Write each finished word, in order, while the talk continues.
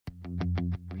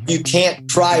you can't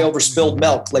cry over spilled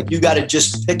milk. Like, you got to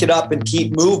just pick it up and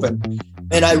keep moving.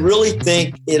 And I really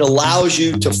think it allows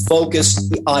you to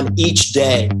focus on each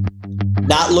day,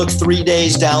 not look 3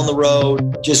 days down the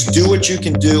road. Just do what you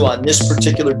can do on this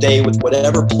particular day with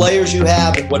whatever players you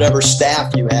have and whatever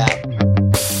staff you have.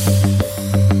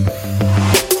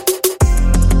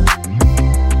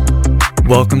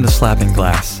 Welcome to Slapping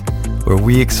Glass, where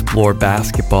we explore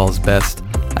basketball's best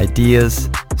ideas,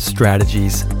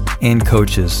 strategies, and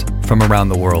coaches from around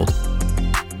the world.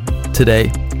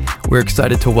 Today, we're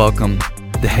excited to welcome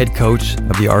the head coach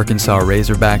of the Arkansas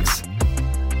Razorbacks,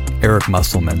 Eric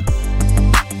Musselman.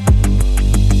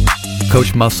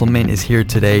 Coach Musselman is here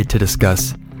today to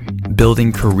discuss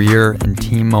building career and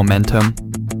team momentum,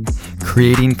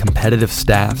 creating competitive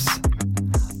staffs,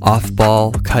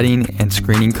 off-ball cutting and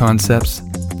screening concepts,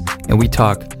 and we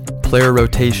talk player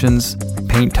rotations,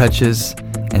 paint touches,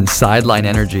 and sideline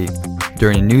energy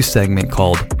during a new segment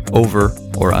called Over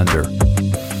or Under.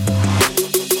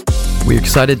 We're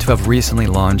excited to have recently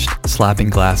launched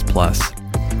Slapping Glass Plus,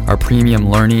 our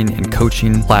premium learning and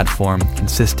coaching platform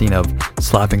consisting of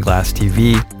Slapping Glass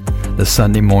TV, the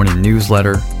Sunday morning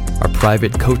newsletter, our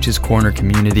private Coaches Corner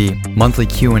community, monthly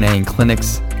Q&A and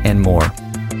clinics, and more.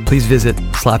 Please visit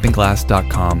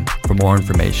slappingglass.com for more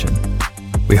information.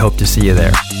 We hope to see you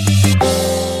there.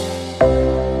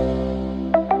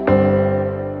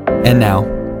 And now,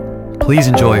 please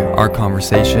enjoy our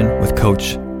conversation with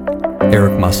Coach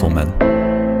Eric Musselman.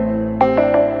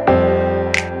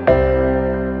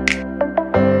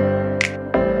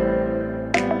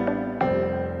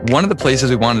 One of the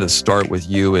places we wanted to start with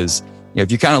you is, if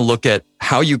you kind of look at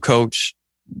how you coach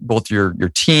both your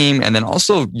team and then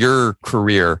also your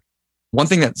career, one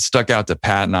thing that stuck out to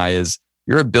Pat and I is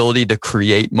your ability to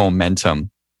create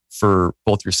momentum for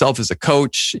both yourself as a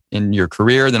coach in your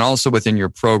career, then also within your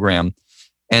program.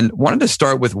 And wanted to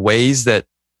start with ways that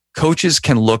coaches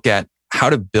can look at how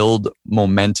to build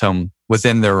momentum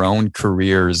within their own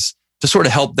careers to sort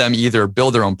of help them either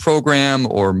build their own program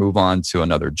or move on to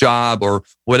another job or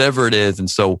whatever it is. And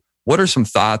so what are some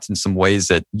thoughts and some ways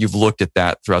that you've looked at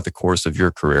that throughout the course of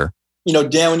your career?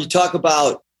 Dan, when you talk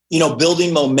about,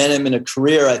 building momentum in a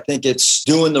career, I think it's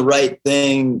doing the right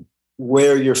thing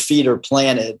where your feet are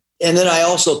planted. And then I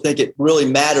also think it really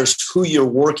matters who you're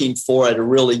working for at a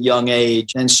really young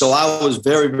age. And so I was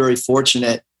very, very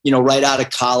fortunate, right out of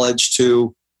college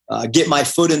to get my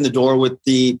foot in the door with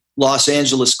the Los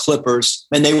Angeles Clippers.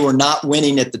 And they were not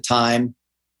winning at the time,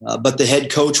 but the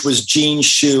head coach was Gene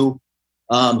Shue,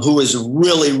 who was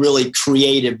really, really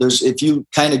creative. If you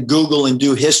kind of Google and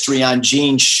do history on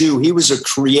Gene Shue, he was a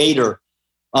creator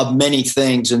of many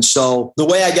things. And so the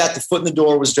way I got the foot in the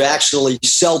door was to actually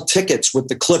sell tickets with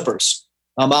the Clippers.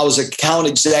 I was account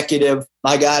executive.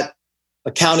 I got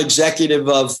account executive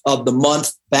of the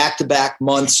month, back-to-back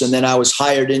months, and then I was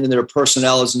hired into their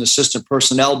personnel as an assistant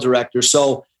personnel director.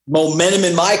 So momentum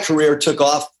in my career took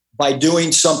off by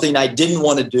doing something I didn't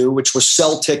want to do, which was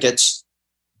sell tickets.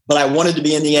 But I wanted to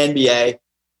be in the NBA.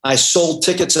 I sold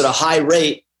tickets at a high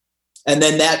rate. And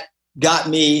then that got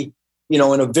me, in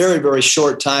a very, very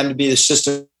short time to be the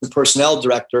assistant personnel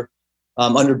director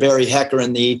under Barry Hecker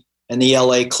and the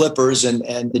LA Clippers. And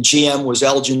the GM was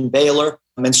Elgin Baylor.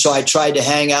 And so I tried to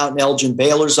hang out in Elgin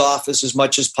Baylor's office as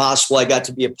much as possible. I got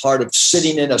to be a part of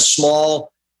sitting in a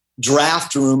small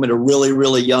draft room at a really,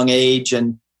 really young age.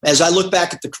 And as I look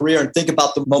back at the career and think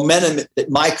about the momentum that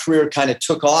my career kind of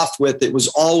took off with, it was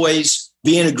always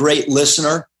being a great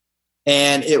listener.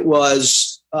 And it was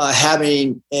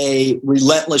having a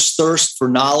relentless thirst for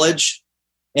knowledge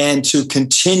and to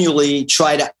continually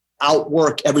try to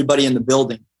outwork everybody in the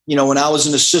building. When I was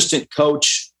an assistant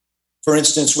coach, for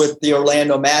instance, with the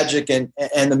Orlando Magic and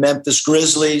the Memphis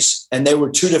Grizzlies, and they were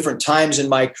two different times in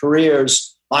my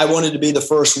careers, I wanted to be the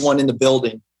first one in the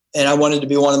building. And I wanted to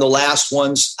be one of the last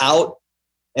ones out.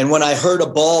 And when I heard a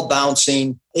ball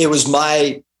bouncing, it was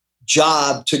my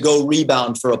job to go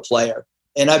rebound for a player.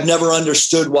 And I've never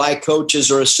understood why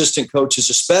coaches or assistant coaches,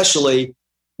 especially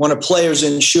when a player's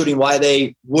in shooting, why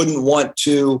they wouldn't want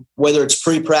to, whether it's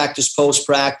pre-practice,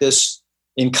 post-practice,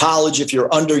 in college, if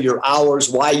you're under your hours,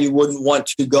 why you wouldn't want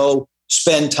to go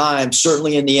spend time.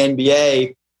 Certainly in the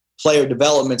NBA, player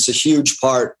development's a huge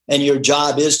part, and your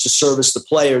job is to service the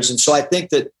players. And so I think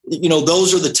that,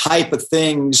 those are the type of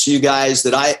things, you guys,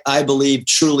 that I believe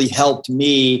truly helped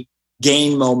me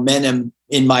gain momentum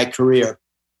in my career.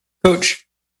 Coach,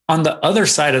 on the other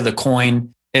side of the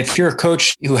coin, if you're a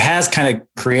coach who has kind of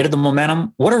created the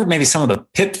momentum, what are maybe some of the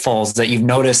pitfalls that you've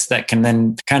noticed that can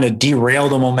then kind of derail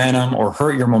the momentum or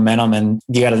hurt your momentum, and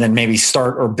you got to then maybe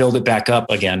start or build it back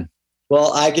up again?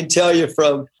 Well, I can tell you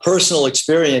from personal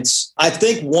experience, I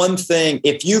think one thing,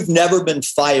 if you've never been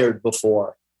fired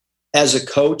before as a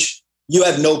coach, you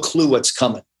have no clue what's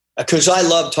coming. Because I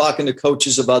love talking to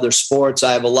coaches of other sports.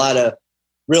 I have a lot of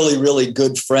really, really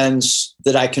good friends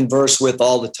that I converse with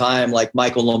all the time, like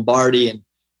Michael Lombardi, and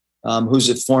who's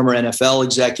a former NFL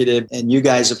executive, and you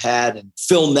guys have had, and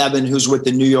Phil Nevin, who's with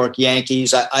the New York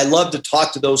Yankees. I love to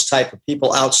talk to those type of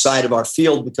people outside of our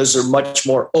field because they're much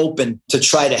more open to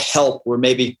try to help, where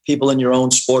maybe people in your own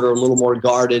sport are a little more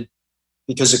guarded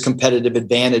because of competitive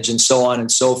advantage and so on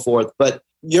and so forth. But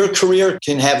your career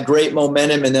can have great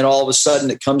momentum, and then all of a sudden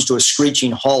it comes to a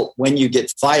screeching halt when you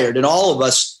get fired. And all of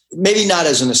us, maybe not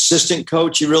as an assistant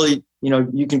coach, you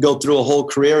can go through a whole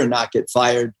career and not get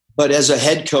fired. But as a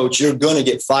head coach, you're going to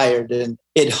get fired, and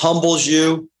it humbles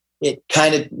you. It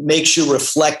kind of makes you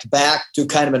reflect back, do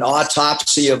kind of an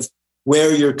autopsy of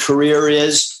where your career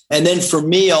is. And then for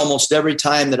me, almost every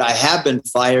time that I have been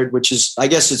fired, which is, I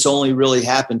guess it's only really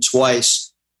happened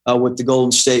twice with the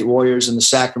Golden State Warriors and the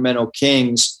Sacramento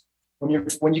Kings.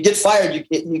 When you get fired,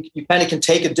 you kind of can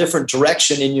take a different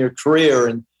direction in your career.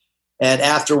 And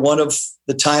after one of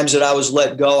the times that I was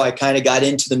let go, I kind of got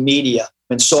into the media.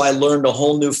 And so I learned a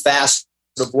whole new facet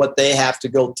of what they have to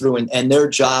go through and their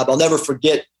job. I'll never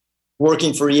forget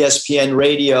working for ESPN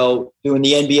Radio, doing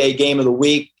the NBA Game of the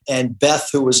Week. And Beth,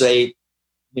 who was the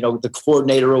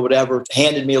coordinator or whatever,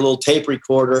 handed me a little tape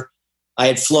recorder. I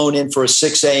had flown in for a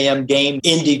 6 a.m. game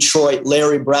in Detroit.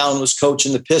 Larry Brown was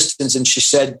coaching the Pistons, and she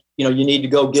said, you need to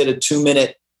go get a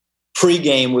 2-minute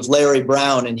pregame with Larry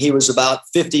Brown. And he was about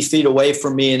 50 feet away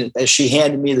from me. And as she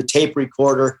handed me the tape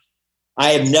recorder,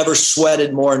 I have never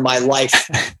sweated more in my life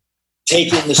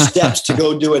taking the steps to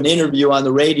go do an interview on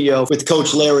the radio with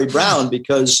Coach Larry Brown,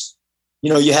 because,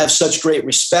 you have such great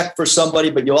respect for somebody,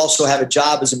 but you also have a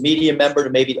job as a media member to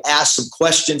maybe ask some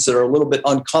questions that are a little bit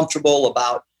uncomfortable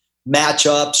about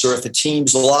matchups, or if a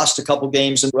team's lost a couple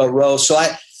games in a row. So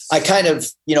I kind of,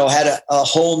 had a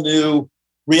whole new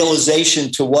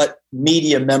realization to what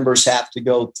media members have to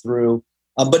go through.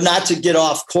 But not to get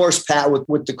off course, Pat,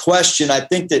 with the question, I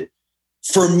think that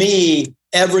for me,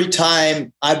 every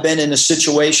time I've been in a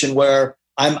situation where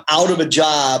I'm out of a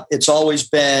job, it's always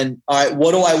been, all right,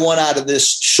 what do I want out of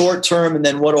this short term? And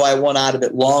then what do I want out of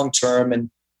it long term?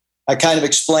 And I kind of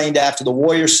explained after the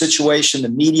Warriors situation, the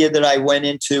media that I went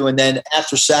into. And then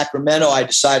after Sacramento, I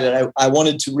decided I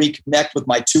wanted to reconnect with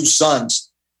my 2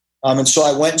 sons. And so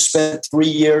I went and spent 3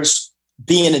 years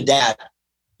being a dad.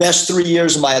 Best 3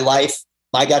 years of my life.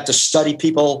 I got to study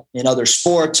people in other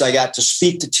sports. I got to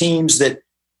speak to teams that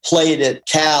played at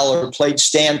Cal or played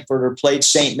Stanford or played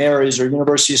St. Mary's or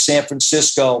University of San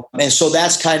Francisco. And so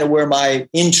that's kind of where my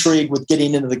intrigue with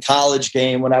getting into the college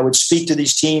game, when I would speak to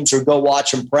these teams or go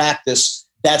watch them practice,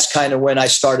 that's kind of when I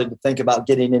started to think about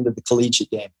getting into the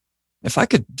collegiate game. If I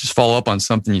could just follow up on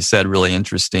something you said, really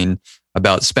interesting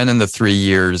about spending the 3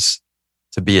 years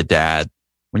to be a dad.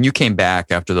 When you came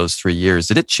back after those 3 years,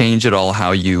 did it change at all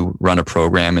how you run a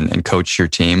program and coach your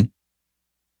team?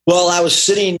 Well, I was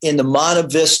sitting in the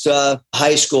Monta Vista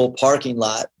High School parking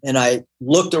lot, and I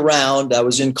looked around. I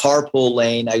was in carpool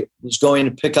lane. I was going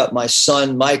to pick up my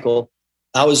son, Michael.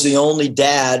 I was the only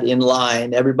dad in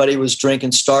line. Everybody was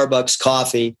drinking Starbucks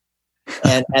coffee.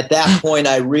 And at that point,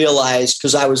 I realized,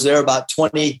 because I was there about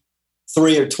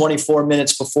 23 or 24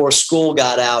 minutes before school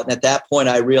got out. And at that point,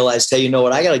 I realized, hey, you know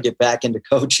what? I got to get back into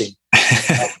coaching.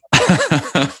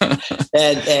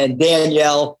 and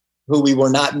Danielle, who we were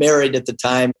not married at the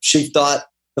time, she thought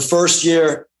the first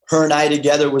year her and I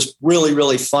together was really,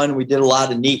 really fun. We did a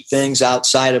lot of neat things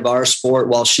outside of our sport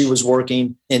while she was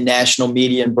working in national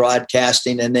media and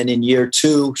broadcasting. And then in year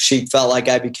 2, she felt like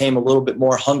I became a little bit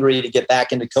more hungry to get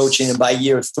back into coaching. And by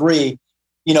year 3,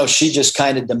 she just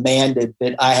kind of demanded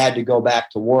that I had to go back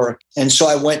to work. And so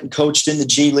I went and coached in the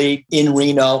G League in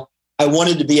Reno. I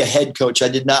wanted to be a head coach. I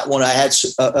did not want to. I had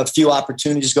a few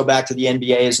opportunities to go back to the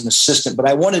NBA as an assistant, but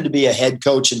I wanted to be a head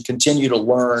coach and continue to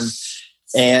learn.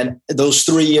 And those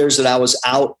 3 years that I was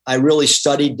out, I really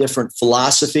studied different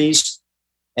philosophies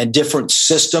and different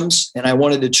systems, and I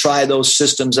wanted to try those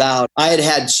systems out. I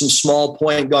had some small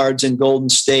point guards in Golden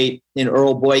State, in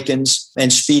Earl Boykins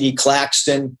and Speedy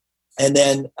Claxton. And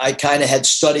then I kind of had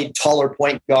studied taller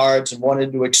point guards and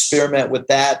wanted to experiment with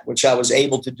that, which I was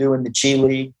able to do in the G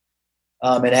League.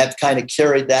 And have kind of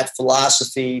carried that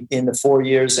philosophy in the 4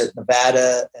 years at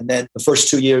Nevada and then the first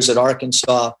 2 years at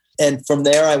Arkansas. And from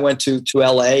there, I went to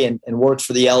LA and worked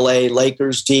for the LA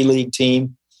Lakers D-League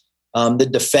team, the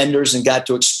Defenders, and got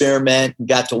to experiment and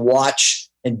got to watch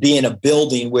and be in a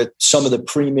building with some of the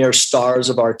premier stars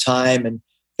of our time, and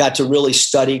got to really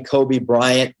study Kobe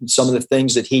Bryant and some of the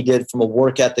things that he did from a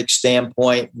work ethic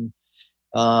standpoint. And,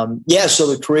 so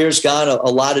the career's gone a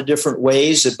lot of different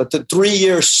ways. But the 3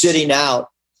 years sitting out,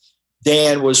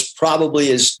 Dan, was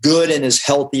probably as good and as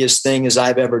healthiest thing as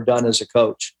I've ever done as a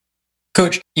coach.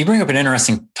 Coach, you bring up an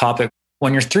interesting topic.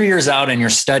 When you're 3 years out and you're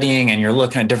studying and you're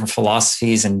looking at different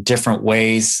philosophies and different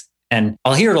ways, and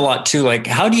I'll hear it a lot too, like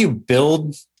how do you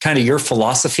build kind of your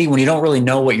philosophy when you don't really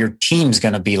know what your team's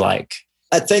going to be like?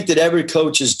 I think that every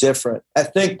coach is different. I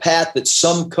think, Pat, that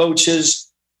some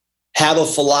coaches have a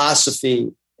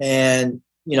philosophy and,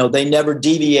 they never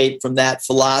deviate from that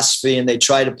philosophy and they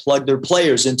try to plug their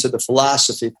players into the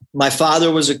philosophy. My father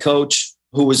was a coach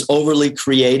who was overly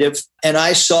creative, and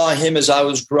I saw him as I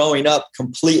was growing up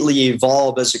completely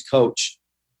evolve as a coach.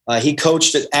 He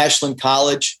coached at Ashland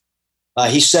College.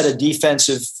 He set a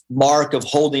defensive mark of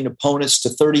holding opponents to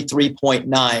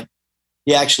 33.9.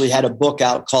 He actually had a book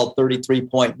out called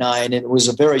 33.9, and it was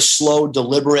a very slow,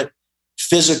 deliberate,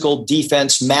 physical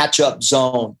defense matchup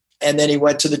zone. And then he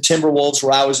went to the Timberwolves,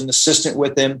 where I was an assistant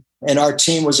with him. And our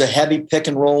team was a heavy pick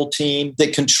and roll team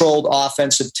that controlled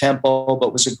offensive tempo,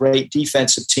 but was a great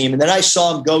defensive team. And then I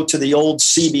saw him go to the old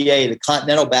CBA, the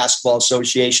Continental Basketball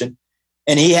Association,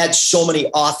 and he had so many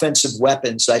offensive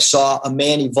weapons. I saw a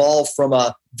man evolve from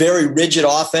a very rigid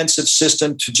offensive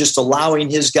system to just allowing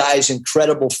his guys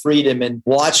incredible freedom, and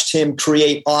watched him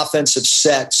create offensive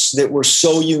sets that were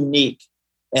so unique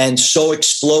and so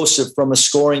explosive from a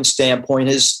scoring standpoint.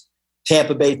 His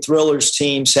Tampa Bay Thrillers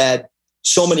teams had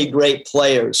so many great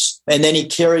players. And then he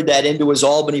carried that into his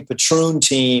Albany Patroon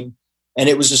team, and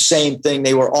it was the same thing.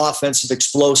 They were offensive,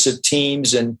 explosive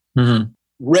teams, and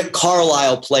Rick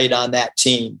Carlisle played on that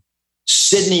team.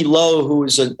 Sidney Lowe, who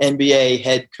was an NBA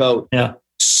head coach. Yeah.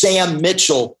 Sam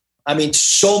Mitchell. I mean,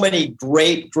 so many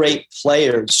great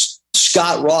players.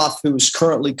 Scott Roth, who's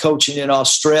currently coaching in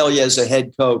Australia as a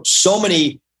head coach. So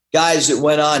many guys that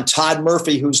went on. Todd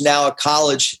Murphy, who's now a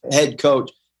college head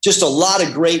coach. Just a lot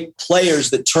of great players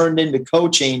that turned into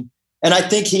coaching. And I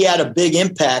think he had a big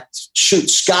impact. Shoot,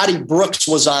 Scotty Brooks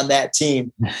was on that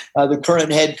team, the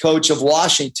current head coach of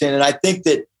Washington. And I think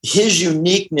that his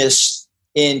uniqueness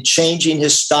in changing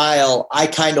his style, I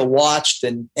kind of watched.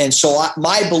 And so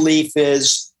my belief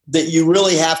is that you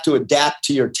really have to adapt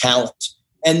to your talent.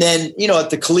 And then, at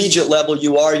the collegiate level,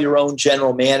 you are your own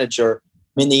general manager.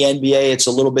 In the NBA, it's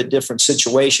a little bit different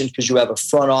situation because you have a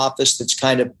front office that's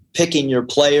kind of picking your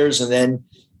players, and then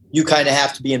you kind of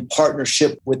have to be in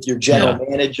partnership with your general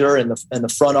manager and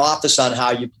the front office on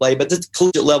how you play. But at the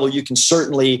collegiate level, you can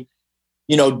certainly,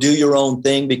 do your own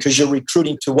thing because you're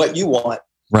recruiting to what you want.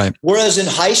 Right. Whereas in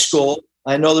high school,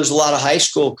 I know there's a lot of high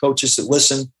school coaches that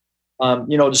listen,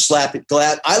 to slap it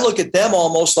glad. I look at them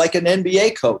almost like an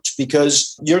NBA coach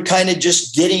because you're kind of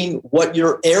just getting what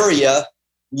your area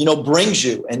brings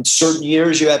you. And certain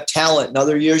years you have talent, and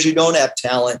other years you don't have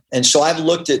talent. And so I've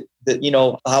looked at that,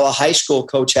 how a high school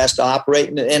coach has to operate.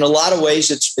 And in a lot of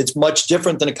ways, it's much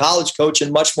different than a college coach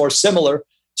and much more similar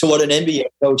to what an NBA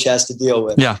coach has to deal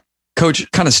with. Yeah.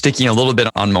 Coach, kind of sticking a little bit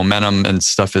on momentum and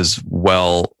stuff as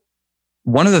well.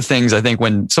 One of the things I think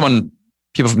when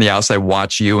people from the outside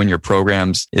watch you and your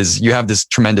programs is you have this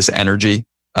tremendous energy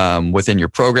within your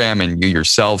program and you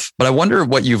yourself. But I wonder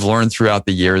what you've learned throughout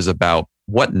the years about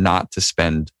what not to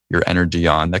spend your energy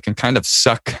on that can kind of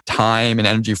suck time and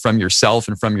energy from yourself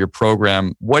and from your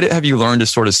program. What have you learned to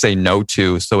sort of say no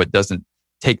to so it doesn't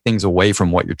take things away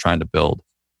from what you're trying to build?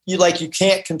 You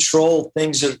can't control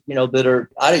things that, that are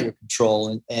out of your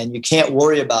control, and you can't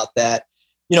worry about that.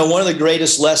 One of the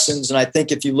greatest lessons, and I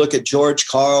think if you look at George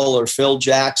Karl or Phil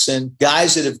Jackson,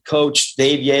 guys that have coached,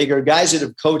 Dave Yeager, guys that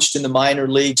have coached in the minor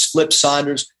leagues, Flip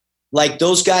Saunders, like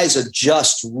those guys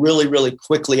adjust really, really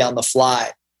quickly on the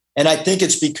fly. And I think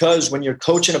it's because when you're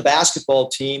coaching a basketball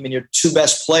team and your two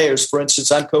best players, for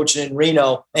instance, I'm coaching in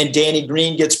Reno and Danny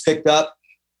Green gets picked up,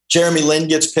 Jeremy Lin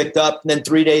gets picked up, and then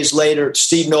 3 days later,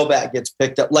 Steve Novak gets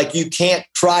picked up. Like you can't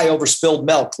cry over spilled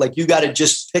milk. Like you got to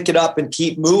just pick it up and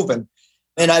keep moving.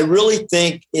 And I really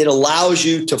think it allows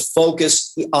you to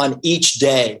focus on each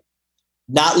day,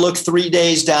 not look 3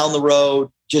 days down the road.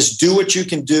 Just do what you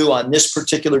can do on this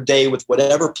particular day with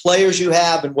whatever players you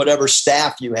have and whatever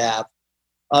staff you have.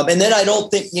 And then I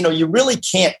don't think, you really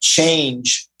can't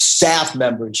change staff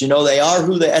members. They are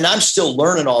who they, and I'm still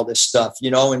learning all this stuff,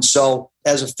 and so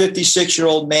as a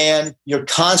 56-year-old man, you're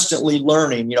constantly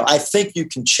learning. I think you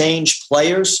can change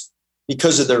players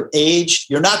because of their age.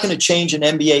 You're not going to change an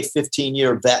NBA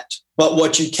 15-year vet. But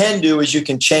what you can do is you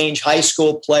can change high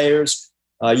school players.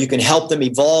 You can help them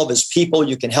evolve as people.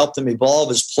 You can help them evolve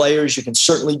as players. You can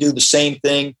certainly do the same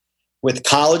thing with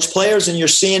college players, and you're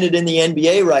seeing it in the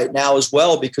NBA right now as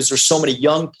well, because there's so many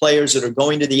young players that are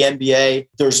going to the NBA.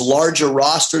 There's larger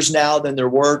rosters now than there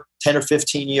were 10 or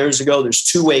 15 years ago. There's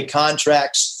two-way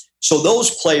contracts. So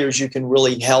those players you can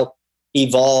really help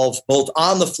evolve both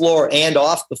on the floor and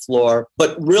off the floor.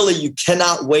 But really, you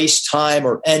cannot waste time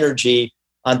or energy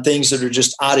on things that are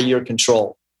just out of your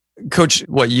control. Coach,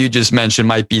 what you just mentioned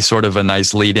might be sort of a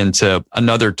nice lead into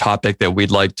another topic that we'd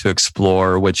like to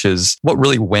explore, which is what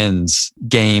really wins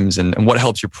games and what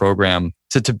helps your program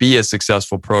to be a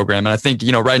successful program. And I think,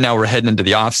 right now we're heading into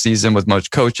the off season with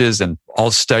most coaches and all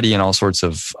studying all sorts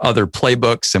of other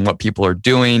playbooks and what people are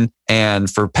doing. And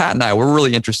for Pat and I, we're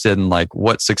really interested in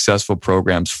what successful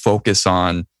programs focus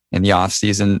on in the off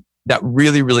season. That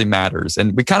really, really matters.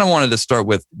 And we kind of wanted to start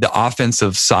with the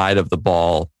offensive side of the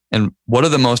ball. And what are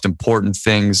the most important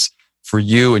things for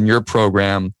you and your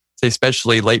program, say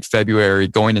especially late February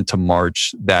going into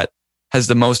March, that has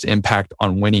the most impact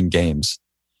on winning games?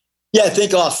 Yeah, I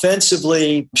think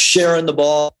offensively, sharing the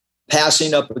ball,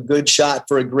 passing up a good shot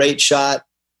for a great shot,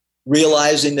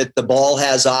 realizing that the ball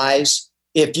has eyes.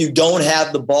 If you don't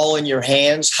have the ball in your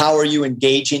hands, how are you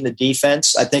engaging the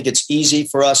defense? I think it's easy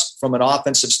for us from an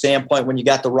offensive standpoint when you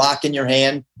got the rock in your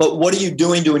hand. But what are you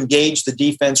doing to engage the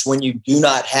defense when you do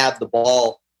not have the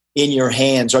ball in your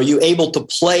hands? Are you able to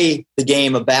play the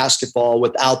game of basketball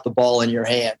without the ball in your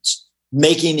hands?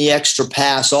 Making the extra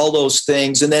pass, all those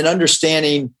things. And then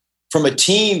understanding from a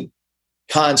team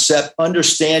concept,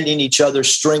 understanding each other's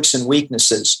strengths and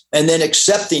weaknesses, and then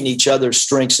accepting each other's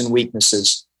strengths and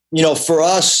weaknesses. For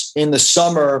us in the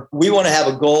summer, we want to have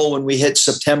a goal when we hit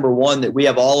September 1 that we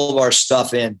have all of our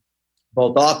stuff in,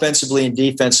 both offensively and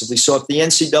defensively. So if the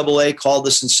NCAA called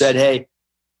us and said, hey,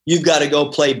 you've got to go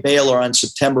play Baylor on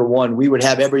September 1, we would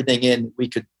have everything in.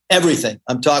 Everything.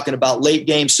 I'm talking about late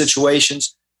game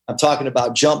situations. I'm talking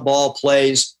about jump ball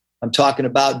plays. I'm talking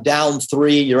about down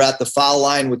 3. You're at the foul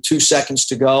line with 2 seconds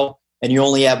to go, and you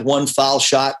only have one foul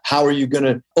shot. How are you going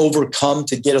to overcome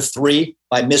to get a 3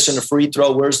 by missing a free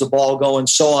throw? Where's the ball going?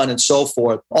 So on and so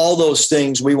forth. All those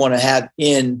things we want to have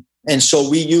in. And so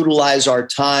we utilize our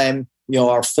time,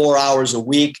 our 4 hours a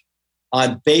week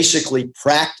on basically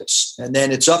practice. And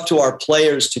then it's up to our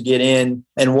players to get in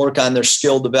and work on their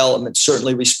skill development.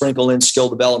 Certainly we sprinkle in skill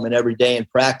development every day in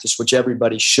practice, which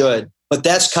everybody should. But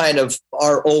that's kind of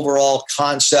our overall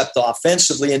concept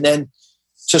offensively. And then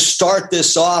to start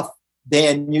this off,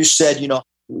 Dan, you said,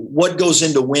 what goes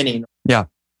into winning? Yeah.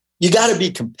 You got to be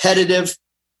competitive.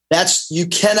 You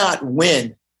cannot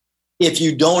win if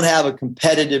you don't have a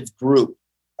competitive group,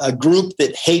 a group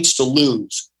that hates to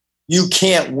lose. You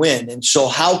can't win. And so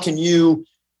how can you,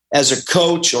 as a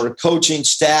coach or a coaching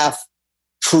staff,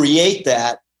 create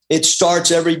that? It starts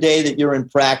every day that you're in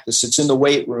practice. It's in the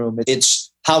weight room.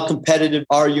 It's how competitive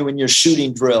are you in your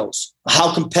shooting drills?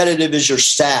 How competitive is your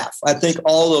staff? I think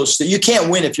all those things. You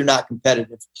can't win if you're not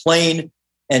competitive, plain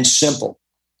and simple.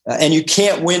 And you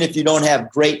can't win if you don't have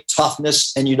great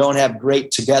toughness and you don't have great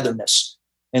togetherness.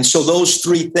 And so those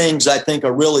 3 things, I think,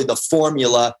 are really the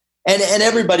formula. And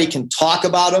everybody can talk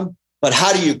about them, but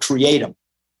how do you create them?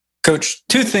 Coach,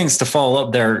 2 things to follow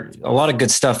up there. A lot of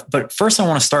good stuff. But first, I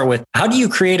want to start with, how do you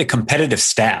create a competitive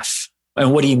staff?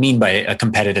 And what do you mean by a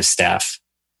competitive staff?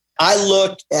 I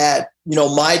look at,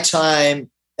 my time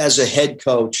as a head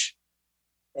coach,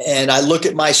 and I look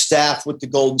at my staff with the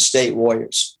Golden State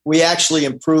Warriors. We actually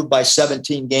improved by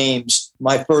 17 games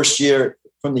my first year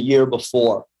from the year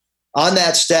before. On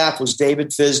that staff was David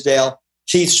Fizdale.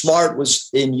 Keith Smart was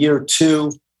in year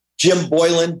 2. Jim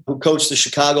Boylan, who coached the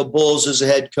Chicago Bulls as a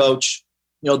head coach.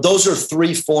 Those are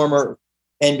 3 former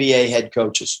NBA head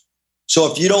coaches.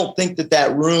 So if you don't think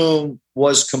that room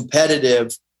was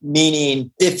competitive,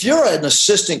 meaning if you're an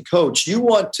assistant coach, you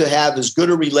want to have as good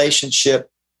a relationship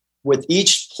with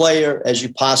each player as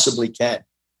you possibly can.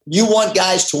 You want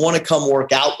guys to want to come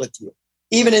work out with you,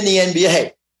 even in the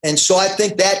NBA. And so I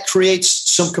think that creates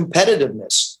some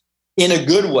competitiveness in a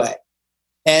good way.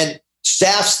 And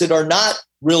staffs that are not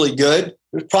really good,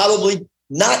 there's probably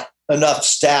not enough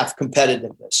staff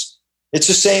competitiveness. It's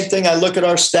the same thing. I look at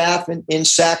our staff in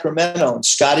Sacramento, and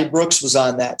Scotty Brooks was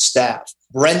on that staff.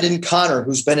 Brendan Connor,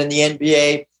 who's been in the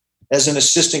NBA as an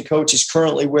assistant coach, is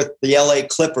currently with the LA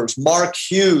Clippers. Mark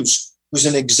Hughes, who's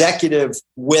an executive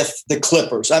with the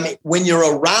Clippers. I mean, when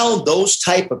you're around those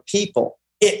type of people,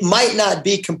 it might not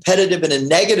be competitive in a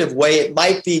negative way. It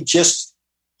might be just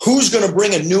who's going to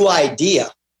bring a new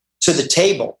idea to the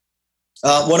table.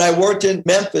 When I worked in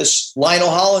Memphis, Lionel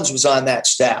Hollins was on that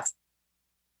staff.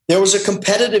 There was a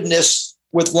competitiveness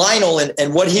with Lionel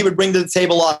and what he would bring to the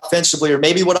table offensively, or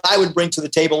maybe what I would bring to the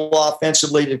table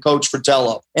offensively to Coach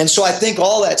Fratello. And so I think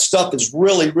all that stuff is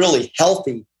really, really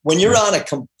healthy. When you're on a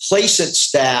complacent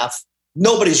staff,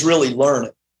 nobody's really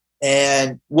learning.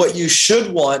 And what you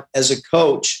should want as a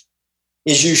coach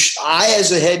is I,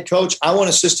 as a head coach, I want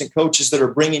assistant coaches that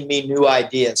are bringing me new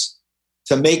ideas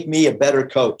to make me a better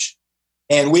coach.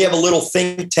 And we have a little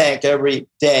think tank every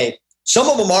day. Some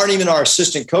of them aren't even our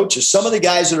assistant coaches. Some of the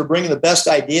guys that are bringing the best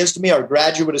ideas to me are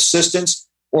graduate assistants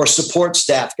or support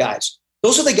staff guys.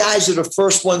 Those are the guys that are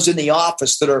first ones in the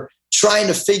office that are trying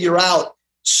to figure out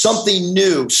something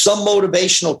new, some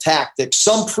motivational tactic,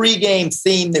 some pregame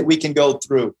theme that we can go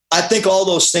through. I think all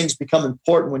those things become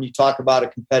important when you talk about a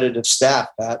competitive staff,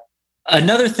 Pat.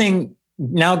 Another thing,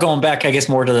 now going back, I guess,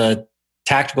 more to the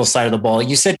tactical side of the ball,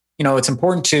 you said, it's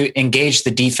important to engage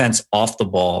the defense off the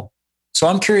ball. So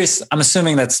I'm curious, I'm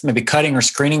assuming that's maybe cutting or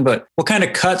screening, but what kind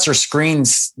of cuts or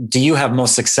screens do you have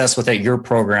most success with at your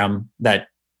program that,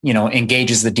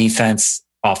 engages the defense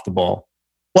off the ball?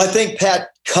 Well, I think, Pat,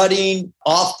 cutting,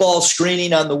 off-ball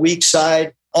screening on the weak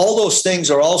side, all those things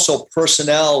are also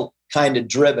personnel kind of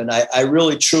driven. I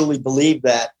really, truly believe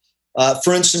that.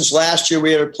 For instance, last year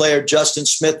we had a player, Justin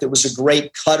Smith, that was a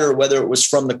great cutter, whether it was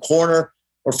from the corner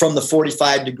or from the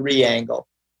 45-degree angle.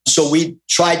 So we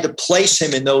tried to place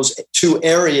him in those two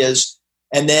areas.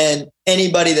 And then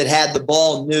anybody that had the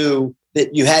ball knew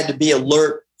that you had to be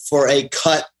alert for a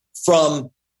cut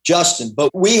from Justin.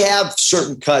 But we have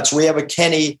certain cuts. We have a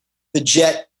Kenny, the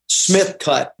Jet Smith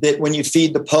cut that when you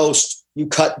feed the post, you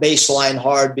cut baseline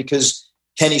hard because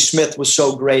Kenny Smith was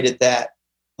so great at that.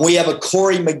 We have a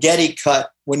Corey Maggette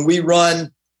cut. When we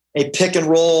run a pick and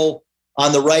roll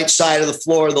on the right side of the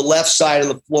floor, the left side of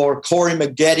the floor, Corey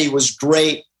Maggette was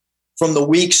great from the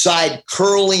weak side,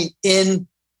 curling in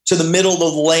to the middle of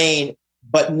the lane,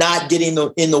 but not getting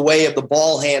in the way of the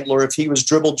ball handler if he was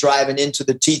dribble driving into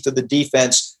the teeth of the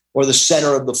defense or the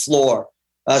center of the floor.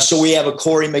 So we have a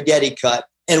Corey Maggette cut.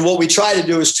 And what we try to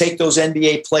do is take those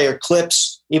NBA player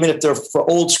clips, even if they're for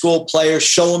old school players,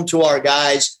 show them to our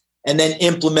guys, and then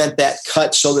implement that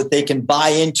cut so that they can buy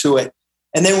into it.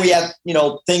 And then we have,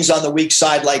 things on the weak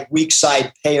side, like weak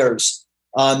side pairs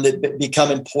that become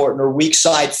important, or weak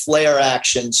side flare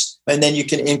actions. And then you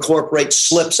can incorporate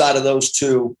slips out of those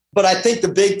too. But I think the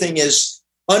big thing is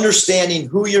understanding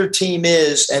who your team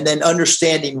is and then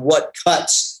understanding what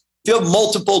cuts. If you have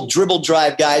multiple dribble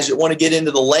drive guys that want to get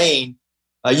into the lane,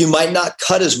 you might not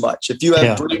cut as much. If you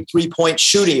have great 3-point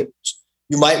shooting,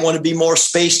 you might want to be more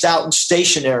spaced out and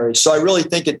stationary. So I really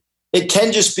think it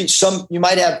can just be you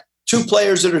might have two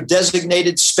players that are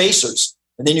designated spacers,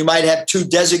 and then you might have two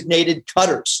designated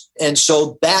cutters. And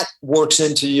so that works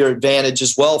into your advantage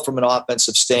as well from an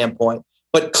offensive standpoint.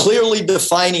 But clearly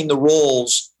defining the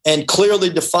roles and clearly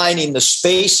defining the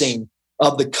spacing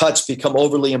of the cuts become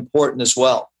overly important as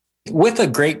well. With a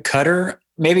great cutter,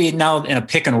 maybe now in a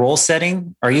pick and roll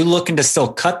setting, are you looking to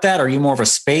still cut that? Are you more of a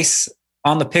space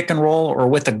on the pick and roll? Or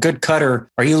with a good cutter,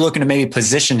 are you looking to maybe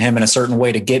position him in a certain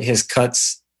way to get his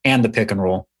cuts and the pick and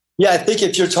roll? Yeah, I think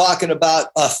if you're talking about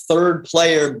a third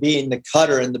player being the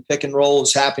cutter and the pick and roll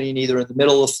is happening either in the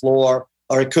middle of the floor,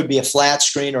 or it could be a flat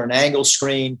screen or an angle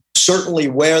screen, certainly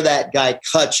where that guy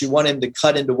cuts, you want him to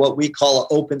cut into what we call an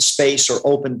open space or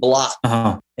open block.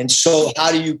 Uh-huh. And so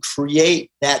how do you create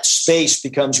that space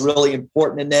becomes really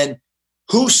important. And then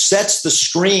who sets the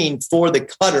screen for the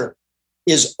cutter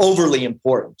is overly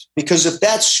important, because if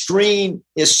that screen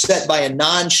is set by a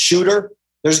non-shooter,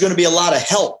 there's going to be a lot of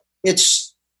help.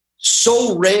 It's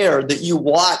so rare that you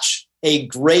watch a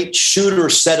great shooter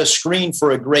set a screen for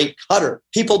a great cutter.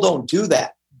 People don't do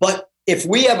that. But if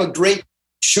we have a great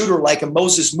shooter like a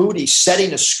Moses Moody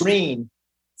setting a screen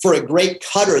for a great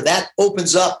cutter, that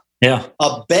opens up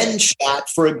a bend shot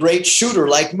for a great shooter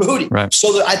like Moody. Right.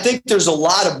 So I think there's a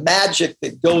lot of magic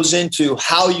that goes into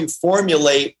how you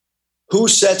formulate who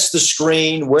sets the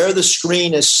screen, where the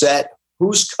screen is set,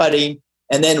 who's cutting,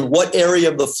 and then what area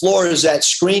of the floor is that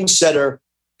screen setter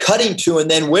cutting to, and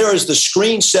then where is the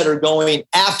screen setter going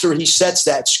after he sets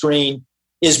that screen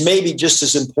is maybe just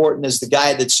as important as the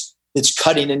guy that's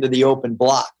cutting into the open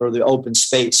block or the open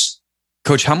space.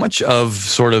 Coach, how much of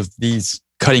sort of these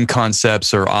cutting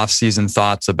concepts or off-season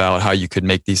thoughts about how you could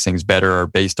make these things better are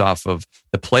based off of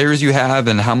the players you have,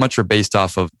 and how much are based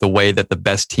off of the way that the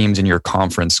best teams in your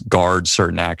conference guard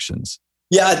certain actions?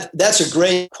 Yeah, that's a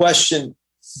great question,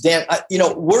 Dan.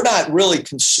 We're not really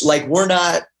we're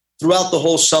not throughout the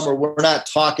whole summer. We're not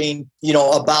talking,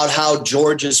 about how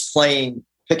Georgia's playing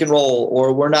pick and roll,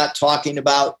 or we're not talking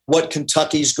about what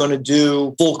Kentucky's going to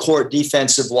do full court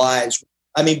defensive wise.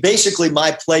 I mean, basically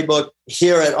my playbook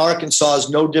here at Arkansas is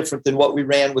no different than what we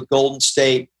ran with Golden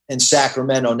State and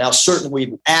Sacramento. Now, certainly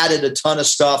we've added a ton of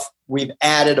stuff. We've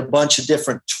added a bunch of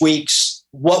different tweaks.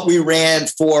 What we ran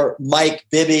for Mike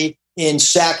Bibby in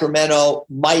Sacramento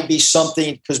might be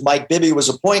something, because Mike Bibby was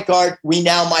a point guard. We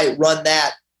now might run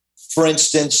that, for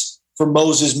instance, for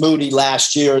Moses Moody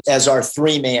last year as our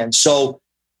 3-man. So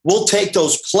we'll take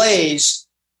those plays,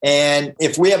 and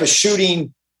if we have a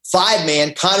shooting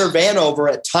 5-man, Connor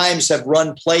Vanover at times have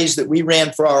run plays that we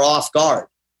ran for our off guard,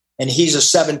 and he's a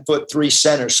 7'3"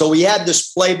 center. So we had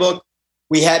this playbook.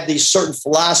 We had these certain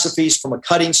philosophies from a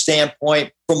cutting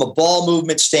standpoint, from a ball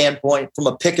movement standpoint, from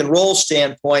a pick and roll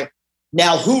standpoint.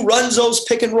 Now, who runs those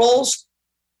pick and rolls?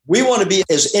 We want to be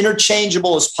as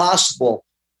interchangeable as possible.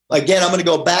 Again, I'm going to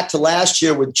go back to last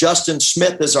year with Justin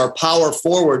Smith as our power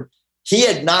forward. He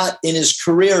had not in his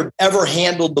career ever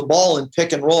handled the ball in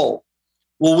pick and roll.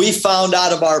 Well, we found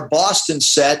out of our Boston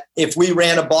set, if we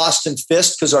ran a Boston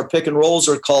fist, because our pick and rolls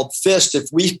are called fist, if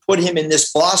we put him in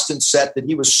this Boston set that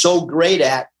he was so great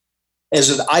at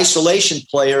as an isolation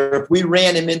player, if we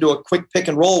ran him into a quick pick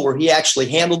and roll where he actually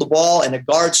handled the ball and a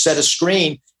guard set a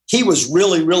screen, he was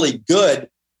really, really good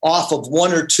off of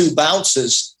 1 or 2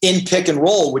 bounces in pick and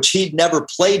roll, which he'd never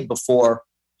played before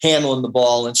handling the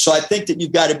ball. And so I think that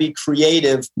you've got to be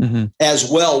creative as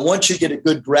well once you get a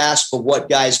good grasp of what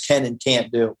guys can and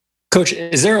can't do. Coach,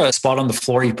 is there a spot on the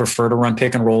floor you prefer to run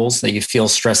pick and rolls that you feel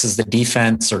stresses the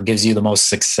defense or gives you the most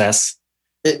success?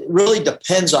 It really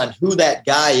depends on who that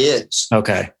guy is.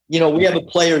 Okay. You know, we have a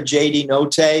player, JD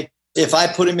Note. If I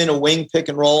put him in a wing pick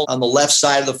and roll on the left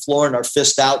side of the floor in our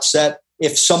fist out set,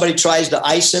 if somebody tries to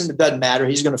ice him, it doesn't matter.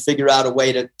 He's going to figure out a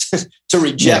way to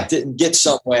reject it and get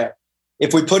somewhere.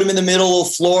 If we put him in the middle of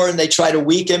the floor and they try to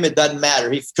weak him, it doesn't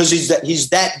matter because he's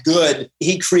that good.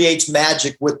 He creates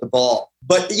magic with the ball.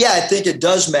 But yeah, I think it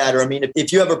does matter. I mean,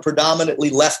 if you have a predominantly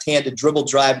left-handed dribble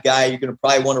drive guy, you're going to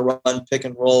probably want to run pick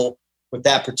and roll with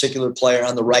that particular player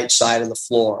on the right side of the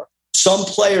floor. Some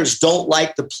players don't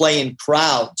like to play in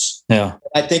crowds. Yeah,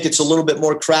 I think it's a little bit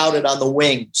more crowded on the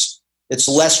wings. It's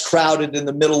less crowded in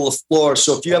the middle of the floor.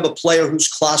 So if you have a player who's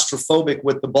claustrophobic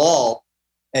with the ball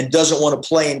and doesn't want to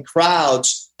play in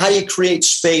crowds, how do you create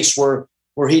space where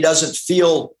he doesn't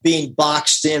feel being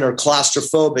boxed in or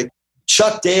claustrophobic?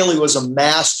 Chuck Daly was a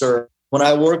master. When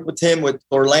I worked with him with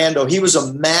Orlando, he was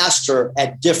a master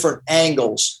at different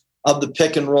angles of the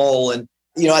pick and roll. And,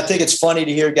 you know, I think it's funny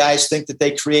to hear guys think that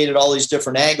they created all these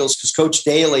different angles because Coach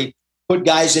Daly put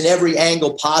guys in every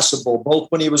angle possible, both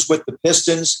when he was with the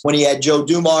Pistons, when he had Joe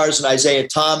Dumars and Isaiah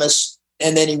Thomas,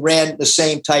 and then he ran the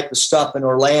same type of stuff in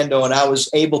Orlando. And I was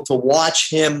able to watch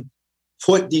him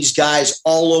put these guys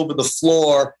all over the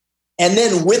floor and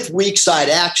then with weak side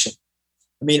action.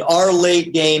 I mean, our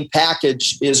late game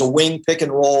package is a wing pick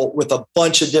and roll with a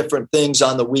bunch of different things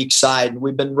on the weak side.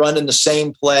 We've been running the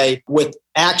same play with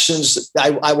actions.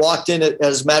 I walked in,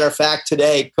 as a matter of fact,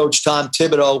 today, Coach Tom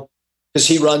Thibodeau, because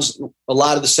he runs a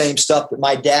lot of the same stuff that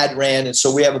my dad ran. And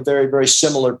so we have a very, very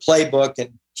similar playbook.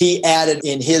 And he added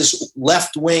in his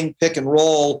left wing pick and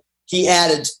roll, he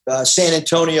added San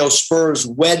Antonio Spurs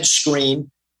wedge screen,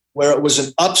 where it was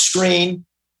an up screen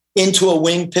into a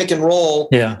wing pick and roll.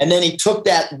 Yeah. And then he took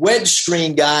that wedge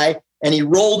screen guy and he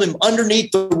rolled him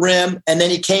underneath the rim. And then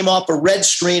he came off a red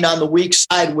screen on the weak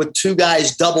side with 2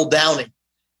 guys double down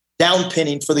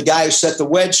pinning for the guy who set the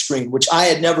wedge screen, which I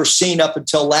had never seen up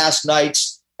until last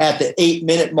night's at the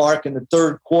 8-minute mark in the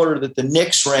third quarter that the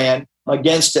Knicks ran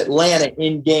against Atlanta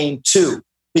in game 2.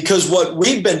 Because what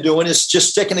we've been doing is just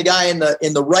sticking a guy in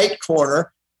the right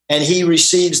corner and he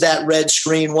receives that red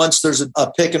screen once there's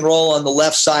a pick and roll on the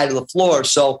left side of the floor.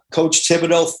 So Coach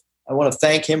Thibodeau, I want to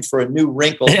thank him for a new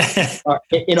wrinkle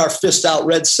in our fist out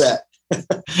red set.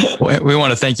 We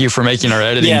want to thank you for making our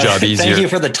editing job easier. Thank you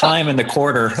for the time in the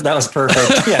quarter. That was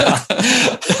perfect. Yeah.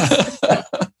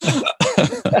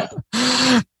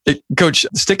 Coach,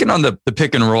 sticking on the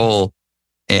pick and roll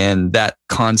and that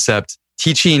concept,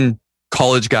 teaching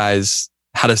college guys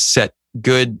how to set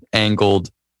good angled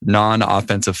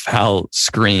non-offensive foul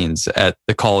screens at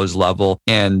the college level.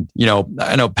 And, you know,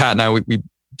 I know Pat and I, we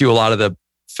do a lot of the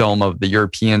film of the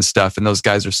European stuff, and those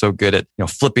guys are so good at, you know,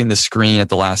 flipping the screen at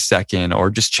the last second or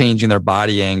just changing their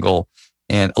body angle,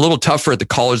 and a little tougher at the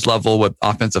college level with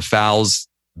offensive fouls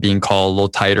being called a little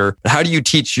tighter. How do you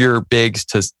teach your bigs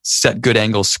to set good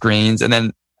angle screens? And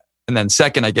then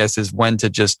second, I guess, is when to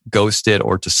just ghost it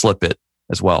or to slip it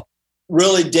as well.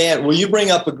 Really, Dan, well, you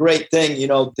bring up a great thing, you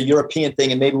know, the European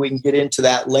thing, and maybe we can get into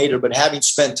that later, but having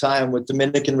spent time with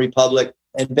Dominican Republic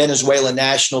and Venezuela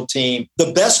national team,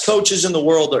 the best coaches in the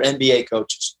world are NBA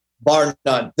coaches. bar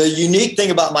none. The unique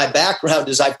thing about my background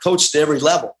is I've coached at every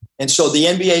level. And so the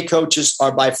NBA coaches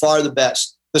are by far the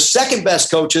best. The second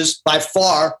best coaches by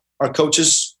far are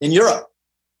coaches in Europe.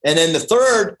 And then the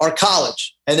third are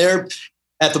college. And they're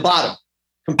at the bottom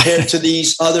compared to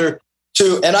these other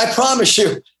two. And I promise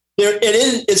you,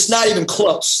 it's not even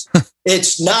close.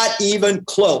 It's not even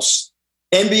close.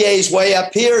 NBA is way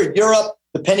up here. Europe,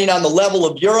 depending on the level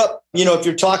of Europe, if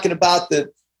you're talking about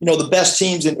the best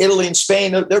teams in Italy and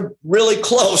Spain, they're really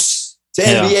close to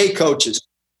NBA coaches.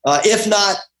 If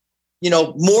not,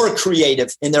 more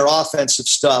creative in their offensive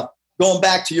stuff. Going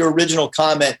back to your original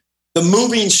comment, the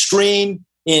moving screen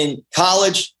in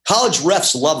college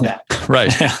refs love that.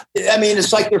 Right. I mean,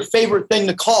 it's like their favorite thing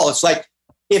to call. It's like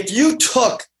if you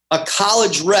took a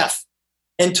college ref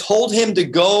and told him to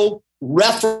go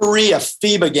referee a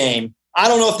FIBA game, I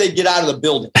don't know if they'd get out of the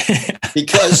building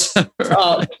because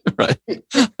right.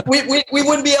 we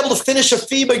wouldn't be able to finish a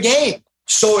FIBA game.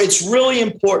 So it's really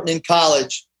important in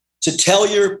college to tell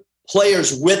your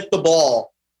players with the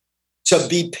ball to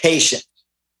be patient.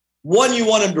 One, you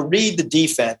want them to read the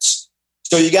defense.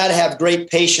 So you got to have great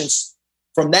patience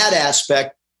from that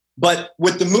aspect. But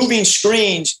with the moving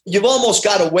screens, you've almost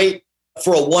got to wait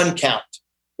for a one count.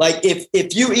 Like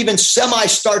if you even semi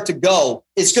start to go,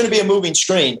 it's going to be a moving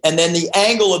screen. And then the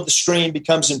angle of the screen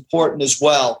becomes important as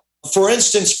well. For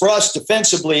instance, for us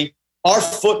defensively, our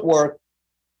footwork,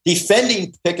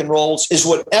 defending pick and rolls is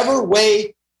whatever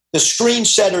way the screen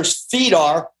setter's feet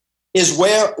are is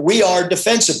where we are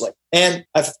defensively. And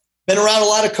I've been around a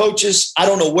lot of coaches. I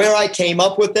don't know where I came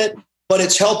up with it, but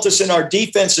it's helped us in our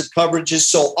defensive coverages.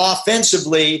 So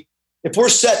offensively, if we're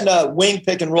setting a wing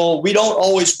pick and roll, we don't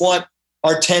always want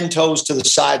our 10 toes to the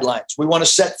sidelines. We want to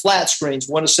set flat screens.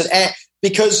 We want to set,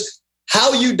 because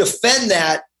how you defend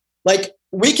that, like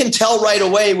we can tell right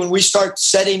away when we start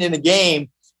setting in a game,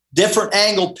 different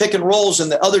angle pick and rolls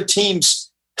and the other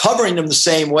team's covering them the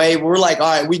same way. We're like,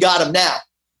 all right, we got them now.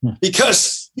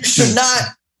 Because you should not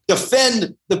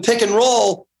defend the pick and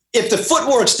roll. If the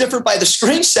footwork's different by the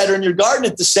screen setter and you're guarding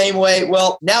it the same way,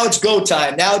 well, now it's go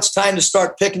time. Now it's time to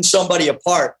start picking somebody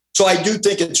apart. So I do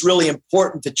think it's really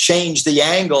important to change the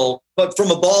angle. But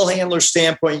from a ball handler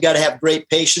standpoint, you got to have great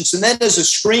patience. And then as a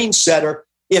screen setter,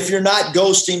 if you're not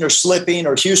ghosting or slipping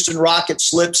or Houston Rocket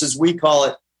slips, as we call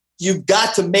it, you've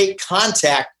got to make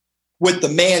contact with the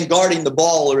man guarding the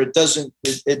ball or it doesn't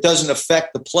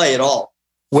affect the play at all.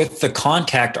 With the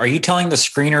contact, are you telling the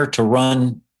screener to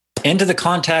run into the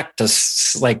contact to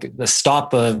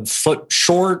stop a foot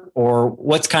short, or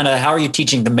how are you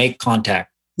teaching to make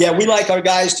contact? Yeah, we like our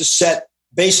guys to set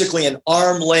basically an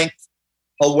arm length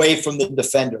away from the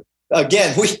defender.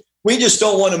 Again, we just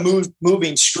don't want to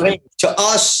moving screen. To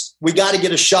us, we got to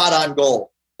get a shot on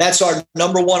goal. That's our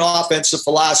number one offensive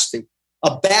philosophy.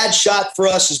 A bad shot for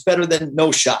us is better than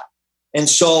no shot. And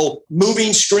so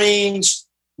moving screens,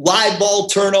 live ball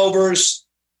turnovers,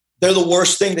 they're the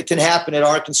worst thing that can happen at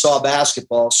Arkansas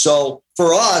basketball. So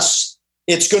for us,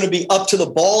 it's going to be up to the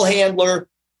ball handler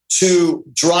to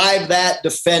drive that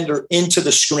defender into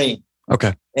the screen.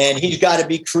 Okay. And he's got to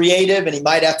be creative, and he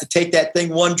might have to take that thing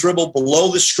one dribble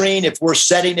below the screen if we're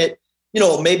setting it,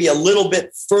 maybe a little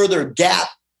bit further gap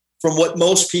from what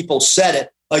most people set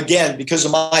it. Again, because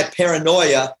of my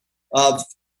paranoia of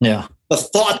the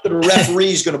thought that a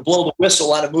referee is going to blow the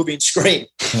whistle on a moving screen.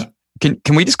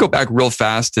 Can we just go back real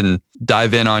fast and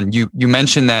dive in on you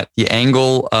mentioned that the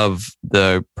angle of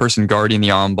the person guarding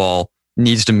the on ball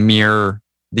needs to mirror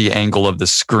the angle of the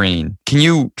screen. Can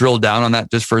you drill down on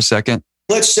that just for a second?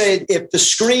 Let's say if the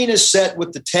screen is set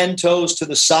with the 10 toes to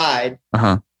the side,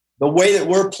 the way that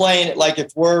we're playing it, like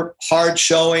if we're hard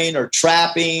showing or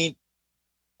trapping,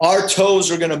 our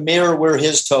toes are going to mirror where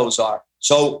his toes are.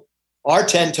 So our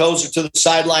 10 toes are to the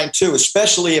sideline too,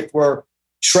 especially if we're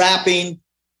trapping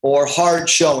or hard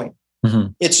showing.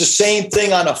 It's the same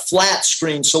thing on a flat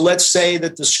screen. So let's say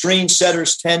that the screen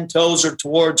setter's 10 toes are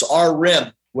towards our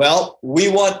rim. Well, we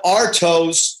want our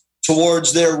toes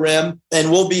towards their rim,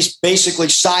 and we'll be basically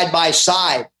side by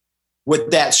side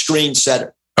with that screen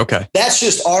setter. Okay. That's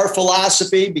just our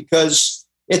philosophy, because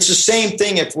it's the same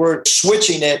thing if we're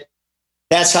switching it.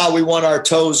 That's how we want our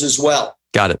toes as well.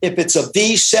 Got it. If it's a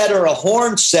V set or a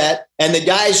horn set and the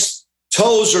guy's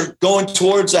toes are going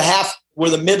towards the half, where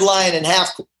the midline and half,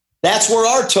 that's where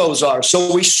our toes are.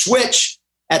 So we switch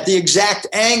at the exact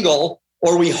angle,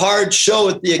 or we hard show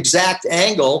at the exact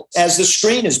angle as the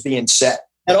screen is being set.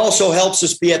 That also helps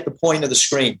us be at the point of the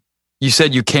screen. You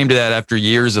said you came to that after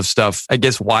years of stuff. I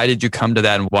guess, why did you come to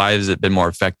that, and why has it been more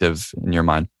effective in your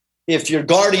mind? If you're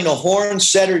guarding a horn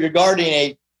setter, you're guarding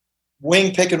a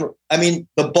wing pick and,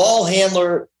 the ball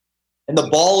handler and the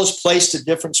ball is placed at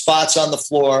different spots on the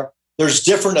floor. There's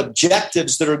different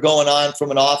objectives that are going on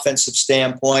from an offensive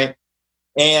standpoint.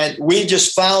 And we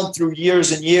just found through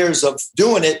years and years of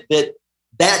doing it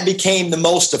that became the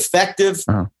most effective.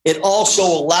 It also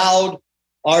allowed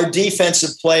our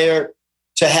defensive player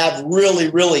to have really,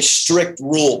 really strict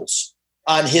rules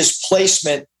on his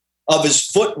placement of his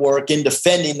footwork in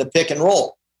defending the pick and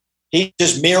roll. He's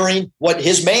just mirroring what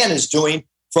his man is doing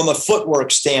from a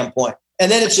footwork standpoint.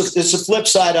 And then it's a flip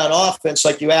side on offense,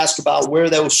 like you asked about where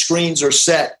those screens are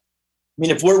set. I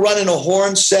mean, if we're running a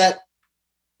horn set,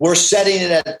 we're setting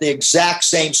it at the exact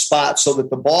same spot so that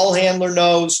the ball handler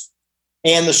knows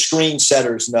and the screen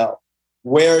setters know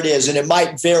where it is. And it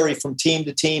might vary from team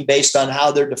to team based on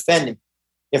how they're defending.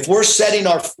 If we're setting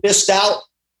our fist out,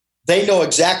 they know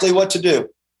exactly what to do.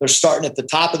 They're starting at the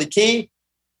top of the key.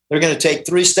 They're going to take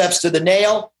 3 steps to the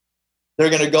nail.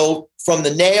 They're going to go from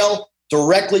the nail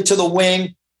directly to the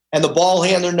wing, and the ball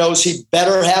handler knows he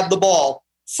better have the ball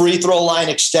free throw line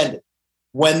extended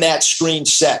when that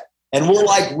screen's set. And we're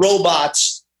like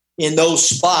robots in those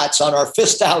spots on our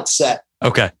fist out set.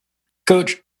 Okay.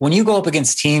 Coach, when you go up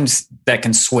against teams that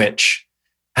can switch,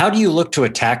 how do you look to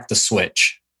attack the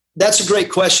switch? That's a great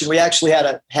question. We actually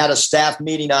had a staff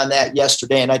meeting on that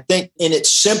yesterday. And I think in its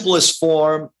simplest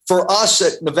form, for us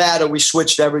at Nevada, we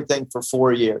switched everything for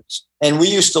 4 years. And we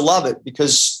used to love it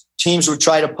because teams would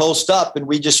try to post up and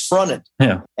we just fronted.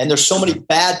 Yeah. And there's so many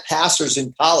bad passers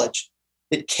in college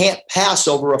that can't pass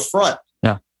over a front.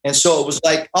 Yeah. And so it was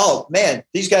like, oh man,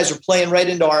 these guys are playing right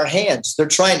into our hands. They're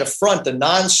trying to front a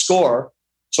non-scorer.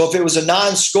 So if it was a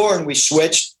non-scorer and we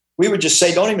switched, we would just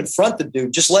say, don't even front the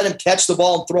dude. Just let him catch the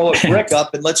ball and throw a brick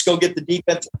up and let's go get the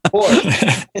defensive board.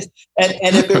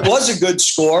 and if it was a good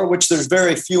score, which there's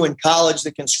very few in college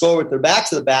that can score with their back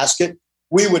to the basket,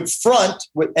 we would front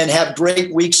and have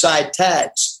great weak side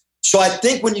tags. So I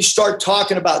think when you start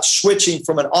talking about switching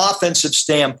from an offensive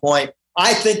standpoint,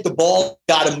 I think the ball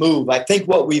got to move. I think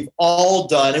what we've all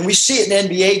done, and we see it in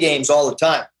NBA games all the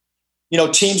time. You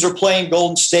know, teams are playing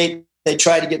Golden State. They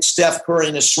try to get Steph Curry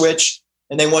in a switch,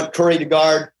 and they want Curry to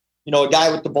guard, you know, a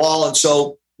guy with the ball. And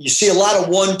so you see a lot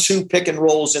of 1-2 pick and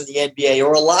rolls in the NBA,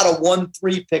 or a lot of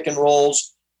 1-3 pick and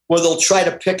rolls where they'll try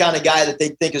to pick on a guy that they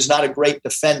think is not a great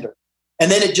defender. And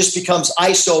then it just becomes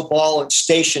ISO ball and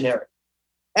stationary.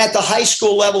 At the high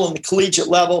school level and the collegiate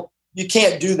level, you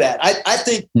can't do that. I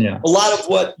think a lot of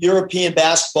what European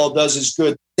basketball does is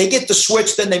good. They get the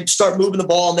switch, then they start moving the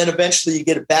ball, and then eventually you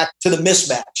get it back to the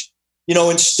mismatch. You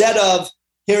know, instead of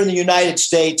here in the United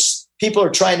States, people are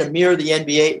trying to mirror the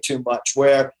NBA too much,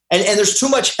 and there's too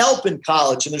much help in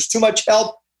college and there's too much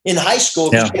help in high school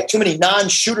because you get too many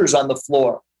non-shooters on the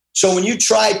floor. So when you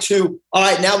try to, all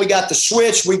right, now we got the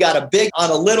switch, we got a big on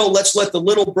a little, let's let the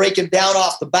little break him down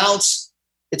off the bounce.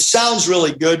 It sounds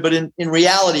really good, but in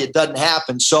reality, it doesn't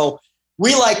happen. So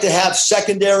we like to have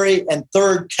secondary and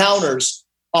third counters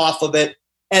off of it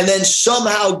and then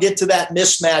somehow get to that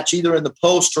mismatch either in the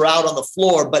post or out on the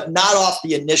floor, but not off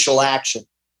the initial action.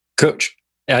 Coach,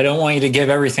 I don't want you to give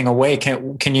everything away.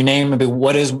 Can you name maybe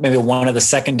what is maybe one of the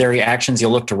secondary actions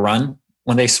you'll look to run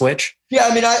when they switch? Yeah,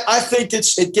 I mean, I think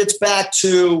it gets back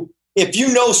to if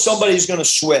you know somebody's going to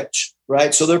switch,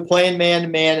 right? So they're playing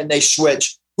man-to-man and they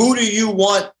switch. Who do you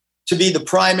want to be the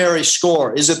primary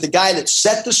scorer? Is it the guy that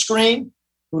set the screen,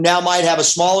 who now might have a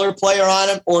smaller player on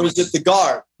him, or is it the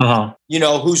guard, you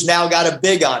know, who's now got a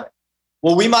big on it?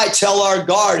 Well, we might tell our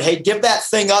guard, hey, give that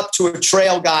thing up to a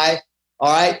trail guy,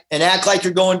 all right, and act like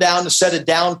you're going down to set a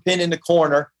down pin in the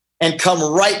corner and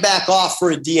come right back off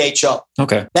for a DHO.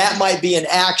 Okay. That might be an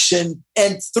action.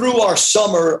 And through our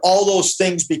summer, all those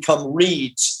things become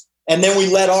reads. And then we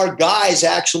let our guys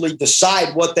actually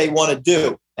decide what they want to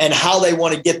do and how they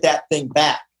want to get that thing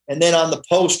back. And then on the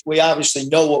post, we obviously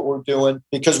know what we're doing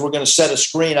because we're going to set a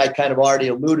screen. I kind of already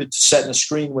alluded to setting a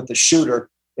screen with a shooter.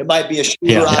 It might be a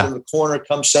shooter out of the corner,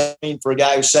 come setting for a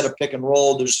guy who set a pick and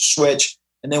roll. There's a switch.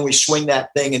 And then we swing that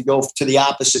thing and go to the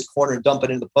opposite corner and dump it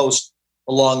into the post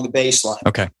along the baseline.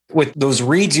 Okay. With those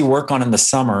reads you work on in the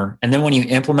summer, and then when you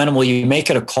implement them, will you make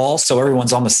it a call so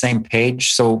everyone's on the same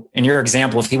page? So in your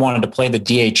example, if he wanted to play the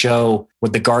DHO,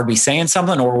 would the guard be saying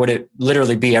something, or would it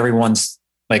literally be everyone's,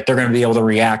 like they're going to be able to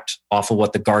react off of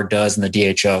what the guard does in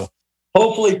the DHO?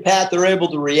 Hopefully, Pat, they're able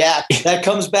to react. That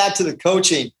comes back to the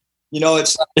coaching. You know,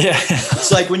 it's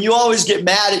like when you always get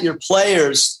mad at your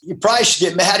players, you probably should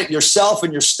get mad at yourself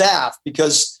and your staff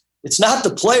because it's not the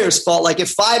players' fault. Like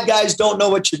if 5 guys don't know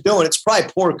what you're doing, it's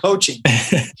probably poor coaching.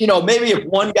 You know, maybe if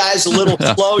one guy's a little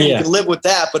slow, you can live with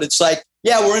that. But it's like,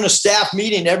 yeah, we're in a staff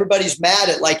meeting. Everybody's mad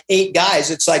at like 8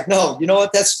 guys. It's like, no, you know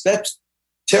what? That's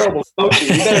terrible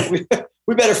coaching.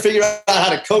 We better figure out how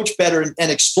to coach better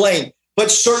and explain.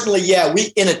 But certainly, yeah,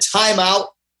 we in a timeout,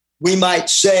 we might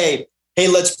say, hey,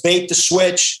 let's bait the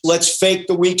switch. Let's fake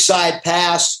the weak side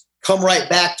pass, come right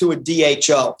back to a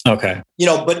DHO. Okay.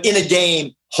 But in a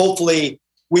game, hopefully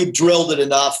we've drilled it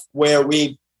enough where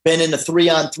we've been in a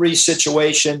 3-on-3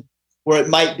 situation where it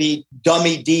might be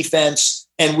dummy defense,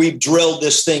 and we've drilled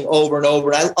this thing over and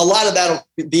over. And a lot of that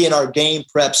will be in our game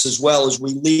preps as well, as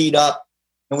we lead up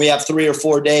and we have 3 or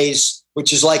 4 days,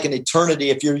 which is like an eternity.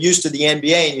 If you're used to the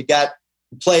NBA and you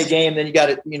play a game, then you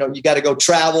got to go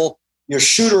travel. Your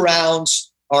shoot arounds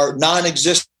are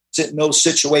non-existent in those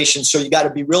situations. So you got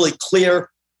to be really clear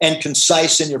and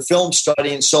concise in your film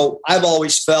study. And so I've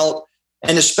always felt,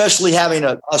 and especially having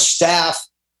a staff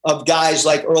of guys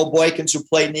like Earl Boykins, who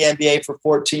played in the NBA for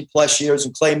 14 plus years,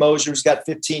 and Clay Mosier's got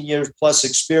 15 years plus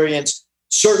experience.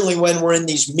 Certainly when we're in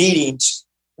these meetings,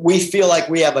 we feel like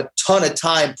we have a ton of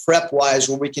time prep wise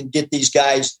where we can get these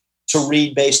guys to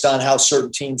read based on how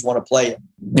certain teams want to play it.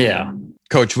 Yeah.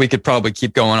 Coach, we could probably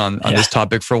keep going on this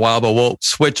topic for a while, but we'll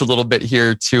switch a little bit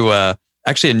here to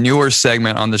actually a newer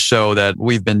segment on the show that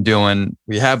we've been doing.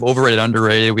 We have overrated,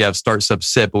 underrated. We have start, sub,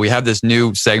 sit, but we have this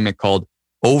new segment called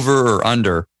over or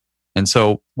under. And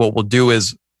so what we'll do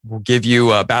is we'll give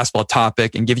you a basketball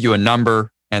topic and give you a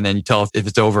number, and then you tell if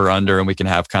it's over or under, and we can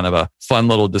have kind of a fun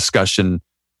little discussion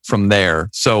from there.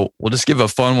 So we'll just give a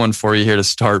fun one for you here to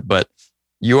start. But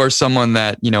you are someone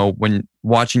that, when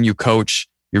watching you coach,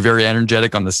 you're very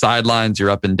energetic on the sidelines. You're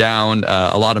up and down,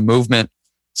 a lot of movement.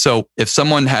 So if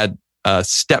someone had a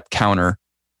step counter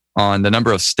on the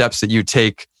number of steps that you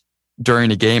take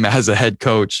during a game as a head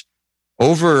coach,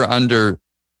 over or under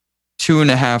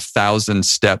 2,500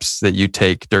 steps that you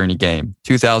take during a game,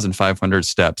 2,500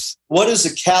 steps. What is the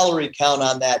calorie count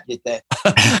on that, you think?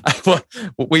 Well,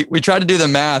 we tried to do the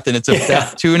math, and it's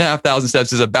 2,500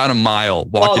 steps is about a mile,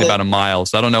 walking about a mile.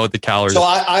 So I don't know what the calories. So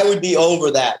I would be over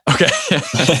that. Okay.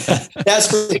 That's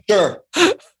for sure.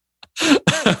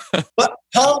 But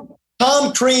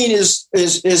Tom Crean is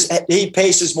he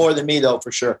paces more than me though,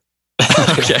 for sure.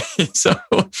 Okay, so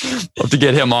we'll have to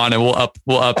get him on, and we'll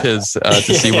up his to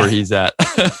see where he's at.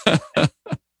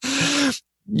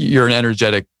 You're an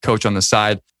energetic coach on the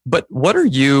side, but what are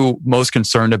you most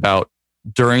concerned about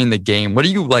during the game? What are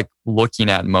you looking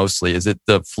at mostly? Is it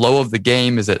the flow of the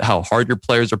game? Is it how hard your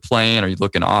players are playing? Are you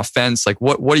looking offense?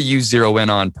 What do you zero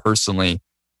in on personally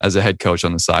as a head coach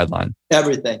on the sideline?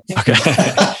 Everything. Okay.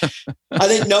 I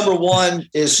think number one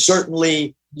is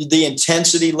certainly the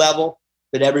intensity level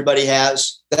that everybody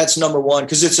has. That's number one,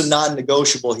 because it's a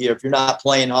non-negotiable here. If you're not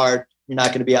playing hard, you're not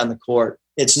going to be on the court.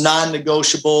 It's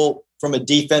non-negotiable from a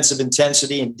defensive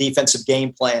intensity and defensive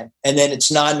game plan. And then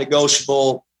it's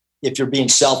non-negotiable if you're being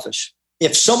selfish.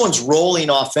 If someone's rolling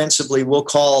offensively, we'll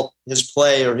call his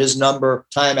play or his number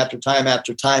time after time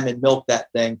after time and milk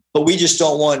that thing. But we just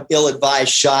don't want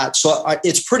ill-advised shots. So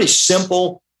it's pretty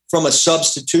simple from a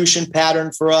substitution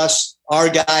pattern for us. Our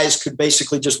guys could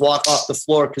basically just walk off the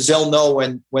floor because they'll know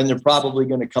when they're probably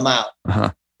going to come out.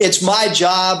 Uh-huh. It's my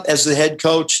job as the head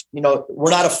coach. We're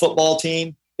not a football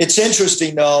team. It's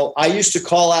interesting, though. I used to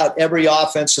call out every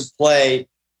offensive play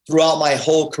throughout my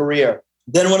whole career.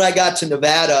 Then when I got to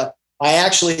Nevada, I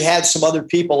actually had some other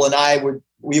people, and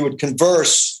we would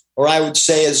converse, or I would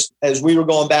say as we were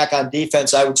going back on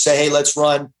defense, I would say, hey, let's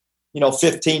run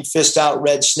 15 fist out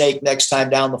red snake next time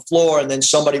down the floor. And then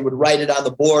somebody would write it on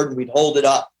the board and we'd hold it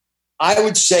up. I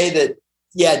would say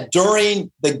that,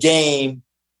 during the game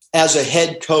as a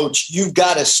head coach, you've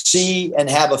got to see and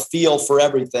have a feel for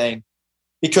everything,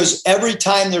 because every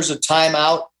time there's a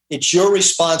timeout, it's your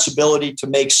responsibility to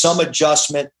make some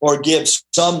adjustment or give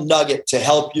some nugget to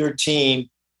help your team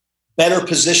better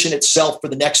position itself for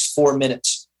the next 4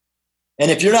 minutes.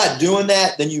 And if you're not doing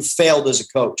that, then you failed as a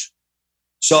coach.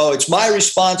 So it's my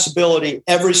responsibility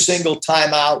every single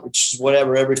timeout, which is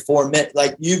every 4 minutes.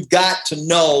 You've got to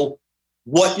know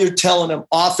what you're telling them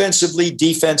offensively,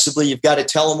 defensively. You've got to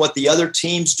tell them what the other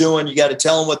team's doing. You got to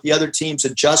tell them what the other team's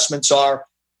adjustments are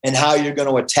and how you're going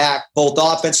to attack both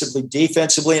offensively,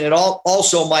 defensively. And it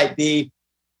also might be,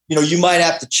 you might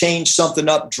have to change something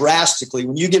up drastically.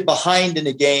 When you get behind in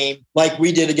a game, like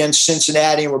we did against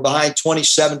Cincinnati, and we're behind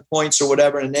 27 points or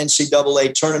whatever in an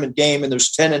NCAA tournament game, and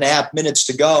there's 10 and a half minutes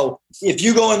to go. If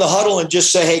you go in the huddle and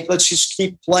just say, hey, let's just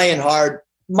keep playing hard,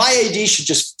 my AD should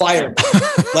just fire me,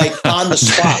 on the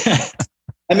spot.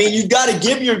 I mean, you've got to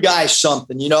give your guys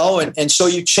something, and so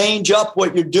you change up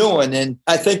what you're doing. And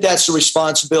I think that's the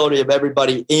responsibility of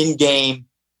everybody in game.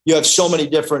 You have so many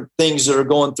different things that are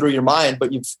going through your mind,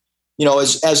 but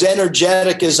as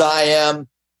energetic as I am,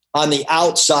 on the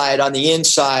outside, on the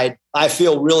inside, I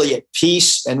feel really at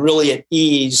peace and really at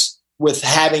ease with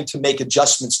having to make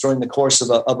adjustments during the course of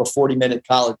a 40-minute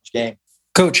college game.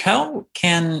 Coach, how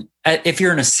can, if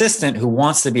you're an assistant who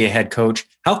wants to be a head coach,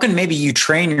 how can maybe you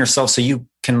train yourself so you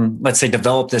can, let's say,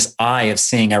 develop this eye of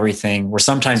seeing everything, where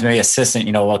sometimes maybe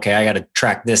assistant, okay, I got to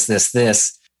track this. Is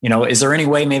there any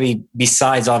way, maybe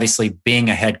besides obviously being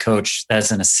a head coach,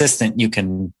 as an assistant, you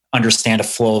can understand a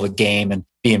flow of a game and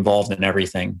be involved in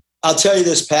everything? I'll tell you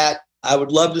this, Pat. I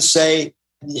would love to say,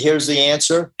 here's the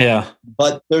answer. Yeah.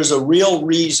 But there's a real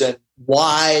reason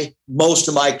why most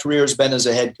of my career has been as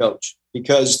a head coach.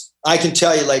 Because I can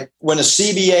tell you, like when a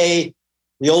CBA,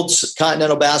 the old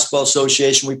Continental Basketball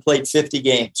Association, we played 50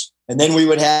 games. And then we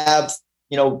would have,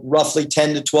 roughly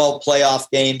 10 to 12 playoff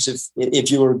games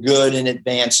if you were good in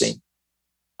advancing.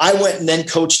 I went and then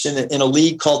coached in a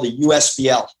league called the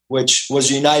USBL, which was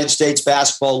the United States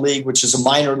Basketball League, which is a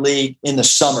minor league in the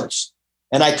summers.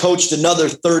 And I coached another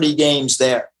 30 games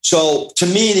there. So to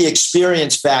me, the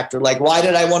experience factor, like why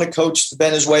did I want to coach the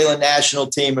Venezuelan national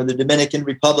team or the Dominican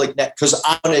Republic? Because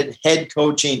I wanted head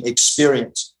coaching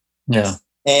experience. Yeah.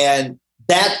 And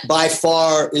that by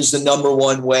far is the number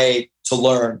one way to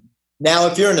learn. Now,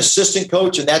 if you're an assistant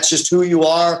coach and that's just who you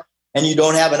are and you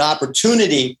don't have an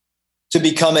opportunity to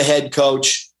become a head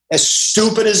coach, as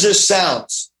stupid as this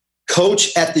sounds,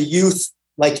 coach at the youth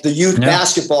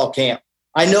basketball camp.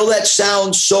 I know that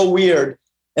sounds so weird.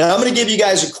 And I'm going to give you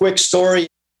guys a quick story.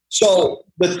 So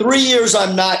the 3 years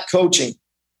I'm not coaching,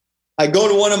 I go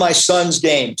to one of my son's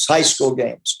games, high school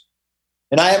games.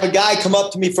 And I have a guy come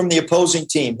up to me from the opposing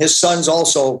team. His son's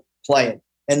also playing.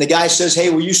 And the guy says, "Hey,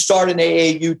 will you start an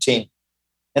AAU team?"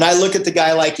 And I look at the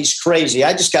guy like he's crazy.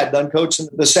 I just got done coaching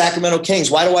the Sacramento Kings.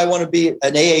 Why do I want to be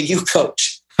an AAU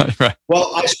coach? Right.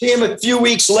 Well, I see him a few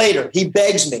weeks later. He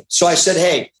begs me. So I said,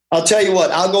 "Hey, I'll tell you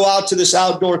what, I'll go out to this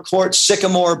outdoor court,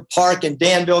 Sycamore Park in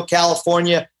Danville,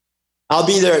 California. I'll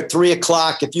be there at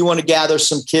 3:00. If you want to gather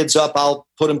some kids up, I'll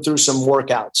put them through some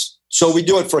workouts." So we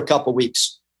do it for a couple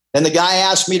weeks. And the guy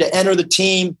asked me to enter the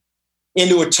team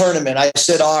into a tournament. I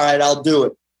said, "All right, I'll do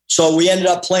it." So we ended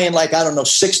up playing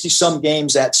 60 some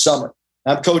games that summer.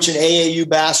 I'm coaching AAU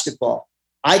basketball.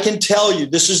 I can tell you,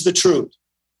 this is the truth.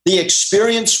 The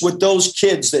experience with those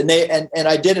kids, and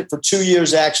I did it for 2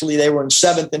 years, actually. They were in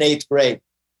 7th and 8th grade.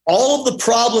 All of the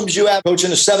problems you have coaching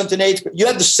the 7th and 8th grade, you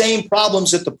have the same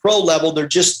problems at the pro level. They're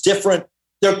just different.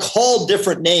 They're called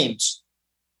different names.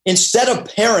 Instead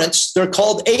of parents, they're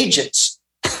called agents.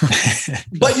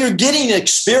 But you're getting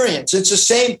experience. It's the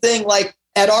same thing like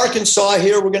at Arkansas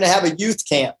here, we're going to have a youth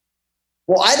camp.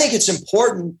 Well, I think it's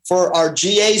important for our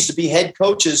GAs to be head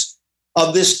coaches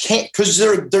of this camp because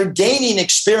they're gaining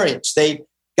experience. They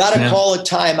got to call a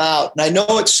timeout. And I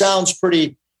know it sounds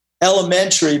pretty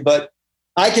elementary, but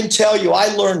I can tell you I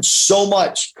learned so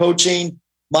much coaching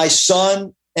my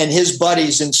son and his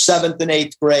buddies in 7th and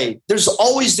 8th grade. There's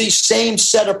always these same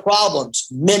set of problems.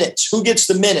 Minutes. Who gets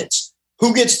the minutes?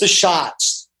 Who gets the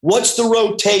shots? What's the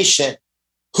rotation?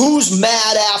 Who's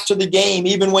mad after the game,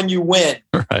 even when you win?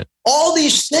 Right. All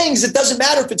these things. It doesn't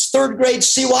matter if it's 3rd grade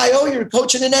CYO, you're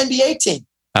coaching an NBA team.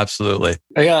 Absolutely.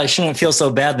 Yeah, I shouldn't feel so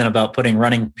bad then about putting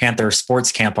Running Panther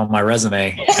Sports Camp on my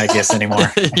resume, I guess,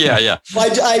 anymore. Yeah.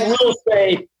 I will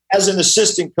say, as an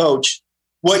assistant coach,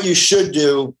 what you should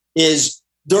do is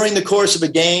during the course of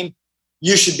a game,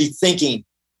 you should be thinking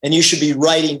and you should be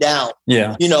writing down.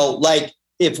 Yeah. Like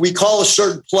if we call a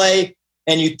certain play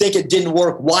and you think it didn't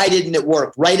work, why didn't it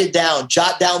work? Write it down,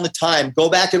 jot down the time, go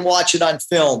back and watch it on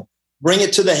film, bring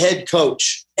it to the head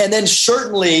coach. And then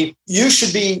certainly you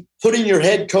should be putting your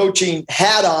head coaching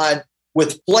hat on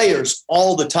with players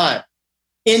all the time.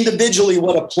 Individually,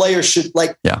 what a player should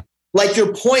like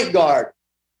your point guard.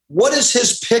 What is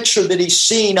his picture that he's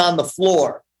seeing on the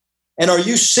floor? And are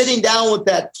you sitting down with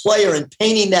that player and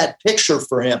painting that picture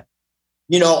for him?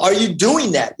 Are you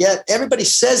doing that? Yeah, everybody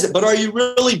says it, but are you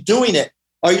really doing it?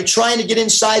 Are you trying to get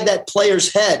inside that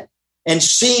player's head and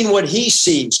seeing what he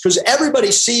sees? Because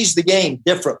everybody sees the game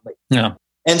differently. Yeah.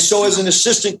 And so as an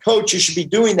assistant coach, you should be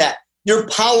doing that. Your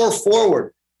power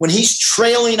forward, when he's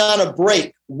trailing on a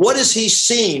break, what is he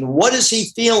seeing? What is he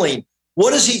feeling?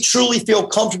 What does he truly feel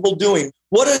comfortable doing?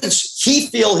 What does he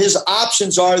feel his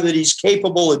options are that he's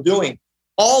capable of doing?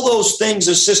 All those things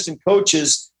assistant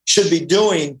coaches should be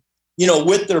doing,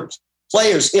 with their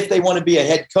players if they want to be a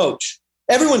head coach.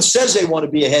 Everyone says they want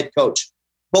to be a head coach,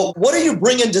 but what are you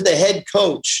bringing to the head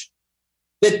coach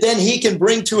that then he can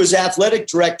bring to his athletic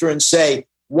director and say,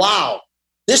 wow,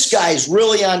 this guy's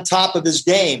really on top of his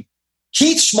game.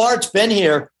 Keith Smart's been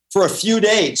here for a few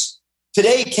days.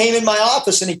 Today he came in my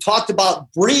office and he talked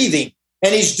about breathing.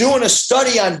 and he's doing a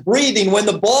study on breathing when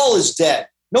the ball is dead.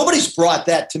 Nobody's brought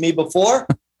that to me before.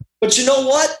 But you know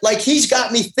what? Like, he's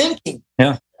got me thinking.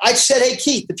 Yeah. I said, hey,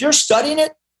 Keith, if you're studying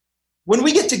it, when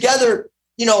we get together,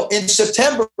 in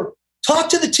September, talk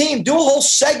to the team, do a whole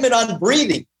segment on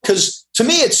breathing. Because to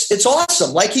me, it's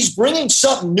awesome. Like, he's bringing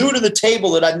something new to the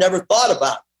table that I've never thought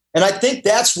about. And I think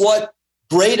that's what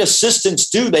great assistants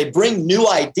do. They bring new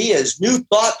ideas, new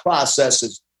thought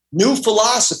processes, new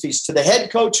philosophies to the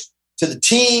head coach, to the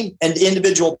team, and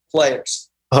individual players.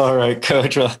 All right,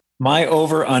 Coach. Well, my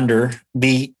over-under,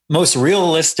 the most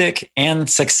realistic and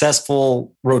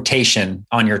successful rotation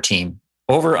on your team.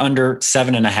 Over-under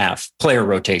 7.5 player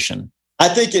rotation. I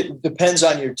think it depends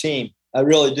on your team. I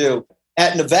really do.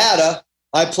 At Nevada,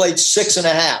 I played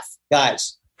 6.5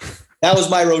 guys. That was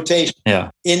my rotation.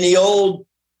 Yeah. In the old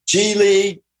G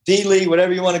League, D League,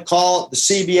 whatever you want to call it, the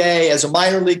CBA, as a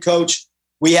minor league coach,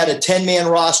 we had a 10-man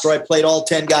roster. I played all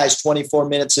 10 guys 24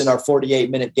 minutes in our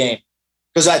 48-minute game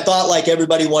because I thought like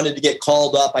everybody wanted to get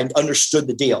called up. I understood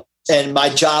the deal. And my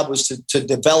job was to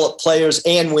develop players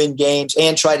and win games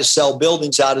and try to sell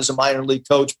buildings out as a minor league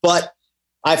coach. But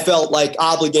I felt like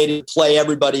obligated to play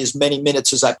everybody as many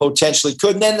minutes as I potentially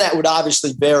could. And then that would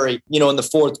obviously vary, in the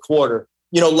fourth quarter.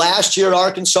 Last year at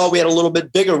Arkansas, we had a little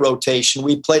bit bigger rotation.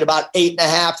 We played about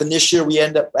 8.5, and this year we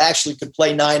actually could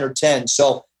play 9 or 10.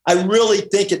 So I really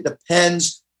think it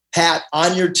depends, Pat,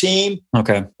 on your team.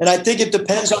 Okay. And I think it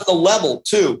depends on the level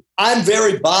too. I'm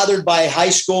very bothered by high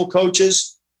school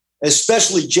coaches,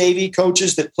 especially JV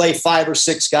coaches that play 5 or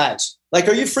 6 guys. Like,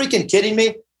 are you freaking kidding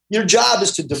me? Your job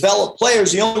is to develop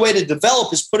players. The only way to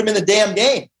develop is put them in the damn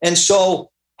game. And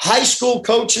so high school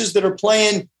coaches that are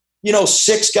playing,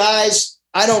 6 guys,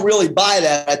 I don't really buy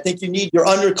that. I think you need your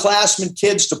underclassmen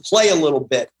kids to play a little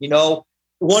bit.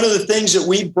 One of the things that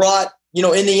we brought, in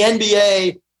the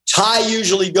NBA, tie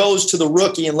usually goes to the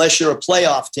rookie unless you're a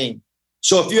playoff team.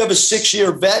 So if you have a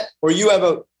 6-year vet or you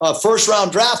have a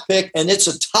first-round draft pick and it's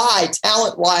a tie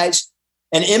talent-wise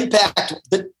and impact,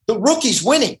 the rookie's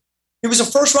winning. He was a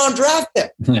first-round draft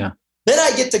pick. Yeah. Then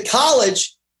I get to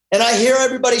college and I hear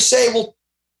everybody say, well,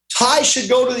 Ty should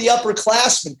go to the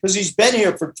upperclassman because he's been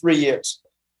here for 3 years.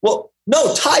 Well,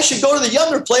 no, Ty should go to the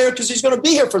younger player because he's going to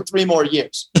be here for 3 more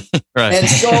years. Right. And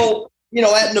so,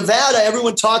 at Nevada,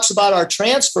 everyone talks about our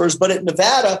transfers, but at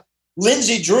Nevada,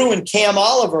 Lindsey Drew and Cam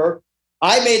Oliver,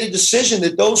 I made a decision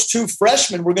that those 2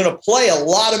 freshmen were going to play a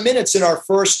lot of minutes in our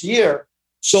first year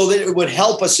so that it would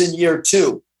help us in year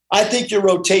 2. I think your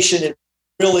rotation, it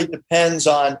really depends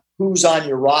on who's on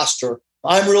your roster.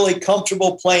 I'm really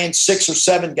comfortable playing 6 or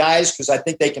 7 guys because I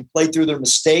think they can play through their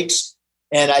mistakes.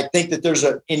 And I think that there's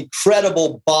an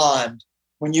incredible bond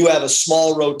when you have a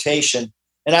small rotation.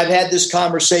 And I've had this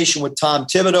conversation with Tom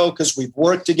Thibodeau because we've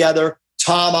worked together.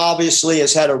 Tom obviously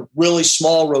has had a really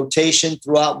small rotation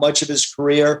throughout much of his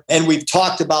career. And we've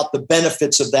talked about the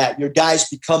benefits of that. Your guys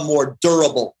become more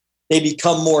durable. They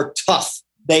become more tough.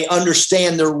 They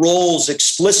understand their roles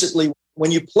explicitly.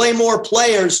 When you play more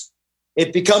players,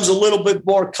 it becomes a little bit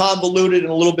more convoluted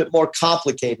and a little bit more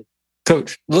complicated.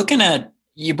 Coach,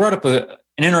 you brought up an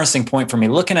interesting point for me.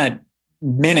 Looking at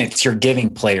minutes you're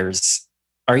giving players,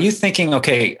 are you thinking,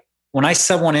 okay, when I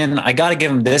sub one in, I got to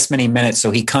give him this many minutes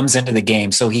so he comes into the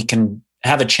game so he can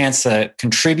have a chance to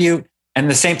contribute? And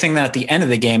the same thing that at the end of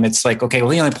the game, it's like, okay,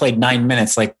 well, he only played 9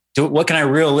 minutes. Like, what can I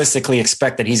realistically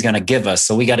expect that he's going to give us?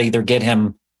 So we got to either get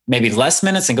him maybe less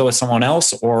minutes and go with someone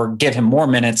else or give him more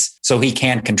minutes so he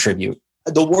can contribute.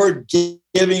 The word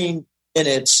giving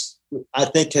minutes, I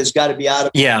think, has got to be out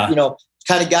of,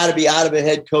 kind of got to be out of a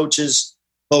head coach's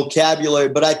vocabulary.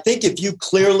 But I think if you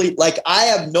clearly, like, I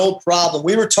have no problem.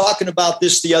 We were talking about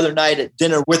this the other night at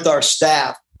dinner with our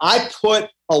staff. I put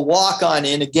a walk-on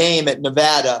in a game at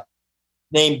Nevada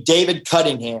named David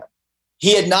Cunningham.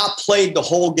 He had not played the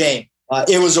whole game.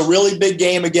 It was a really big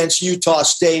game against Utah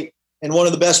State. And one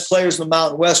of the best players in the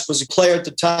Mountain West was a player at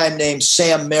the time named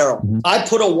Sam Merrill. Mm-hmm. I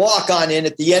put a walk-on in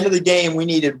at the end of the game. We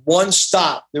needed one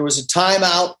stop. There was a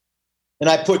timeout. And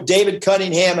I put David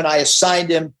Cunningham and I assigned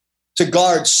him to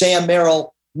guard Sam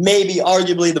Merrill, maybe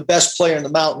arguably the best player in the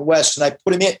Mountain West. And I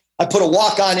put him in. I put a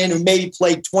walk-on in who maybe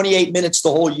played 28 minutes the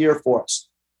whole year for us.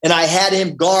 And I had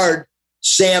him guard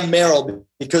Sam Merrill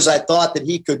because I thought that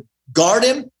he could guard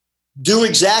him, do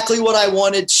exactly what I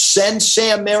wanted, send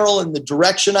Sam Merrill in the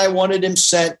direction I wanted him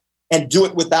sent, and do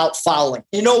it without fouling.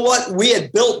 You know what? We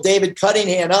had built David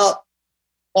Cunningham up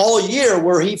all year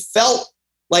where he felt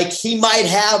like he might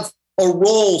have a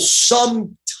role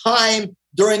sometime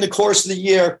during the course of the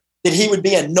year that he would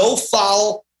be a no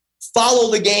foul,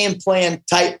 follow the game plan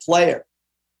type player.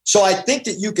 So I think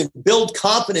that you can build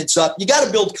confidence up. You got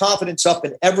to build confidence up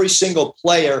in every single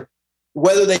player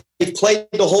whether they played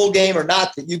the whole game or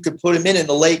not, that you could put him in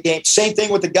the late game. Same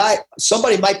thing with the guy.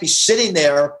 Somebody might be sitting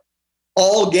there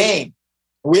all game.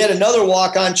 We had another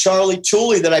walk-on, Charlie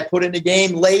Tooley, that I put in the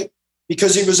game late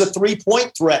because he was a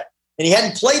three-point threat and he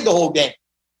hadn't played the whole game.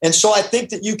 And so I think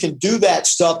that you can do that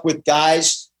stuff with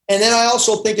guys. And then I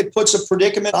also think it puts a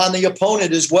predicament on the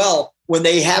opponent as well when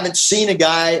they haven't seen a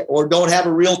guy or don't have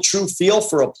a real true feel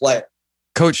for a player.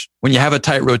 Coach, when you have a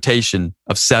tight rotation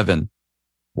of 7,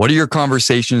 what are your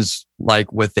conversations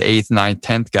like with the 8th, 9th,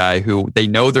 10th guy who they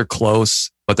know they're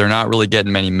close, but they're not really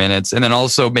getting many minutes? And then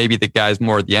also maybe the guys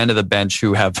more at the end of the bench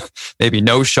who have maybe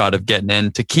no shot of getting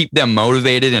in, to keep them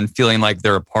motivated and feeling like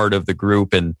they're a part of the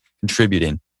group and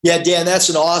contributing. Yeah, Dan, that's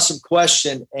an awesome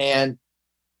question. And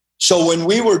so when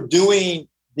we were doing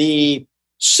the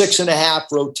 6.5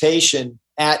 rotation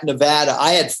at Nevada,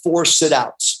 I had 4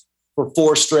 sit-outs for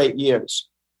 4 straight years.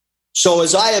 So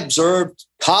as I observed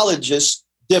colleges,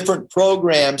 different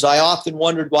programs, I often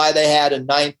wondered why they had a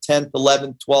 9th, 10th,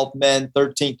 11th, 12th men,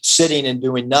 13th sitting and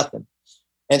doing nothing.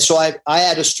 And so I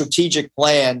had a strategic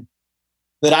plan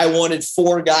that I wanted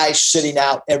 4 guys sitting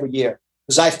out every year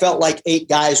because I felt like 8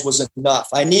 guys was enough.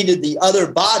 I needed the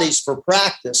other bodies for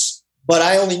practice, but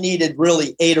I only needed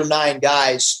really 8 or 9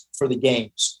 guys for the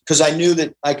games because I knew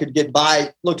that I could get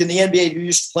by. Look, in the NBA, you're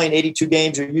used to playing 82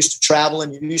 games, you're used to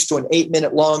traveling, you're used to an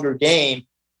 8-minute longer game.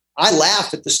 I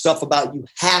laugh at the stuff about you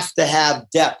have to have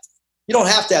depth. You don't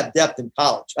have to have depth in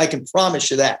college. I can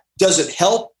promise you that. Does it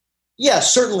help? Yeah,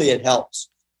 certainly it helps.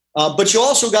 But you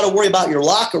also got to worry about your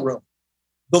locker room.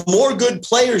 The more good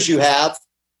players you have,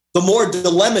 the more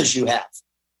dilemmas you have,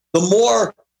 the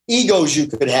more egos you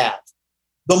could have,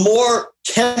 the more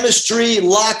chemistry,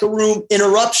 locker room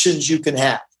interruptions you can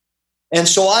have. And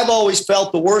so I've always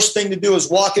felt the worst thing to do is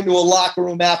walk into a locker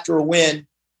room after a win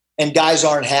and guys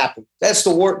aren't happy. That's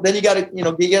the worst. Then you got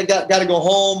to go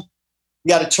home. You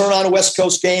got to turn on a West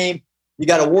Coast game. You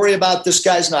got to worry about this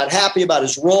guy's not happy about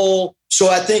his role. So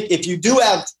I think if you do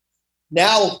have,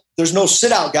 now there's no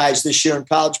sit-out guys this year in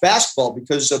college basketball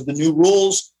because of the new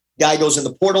rules. Guy goes in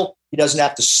the portal. He doesn't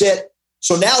have to sit.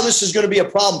 So now this is going to be a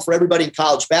problem for everybody in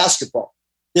college basketball.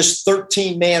 This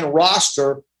 13-man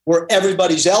roster where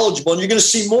everybody's eligible. And you're going to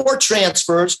see more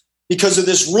transfers because of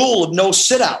this rule of no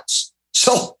sit-outs.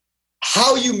 So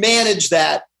how you manage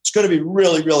that, it's going to be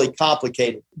really, really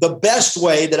complicated. The best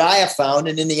way that I have found,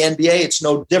 and in the NBA, it's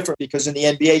no different because in the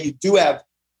NBA, you do have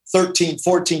 13,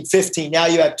 14, 15. Now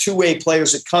you have two-way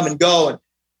players that come and go. And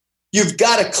you've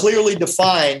got to clearly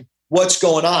define what's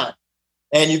going on.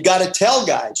 And you've got to tell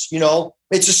guys,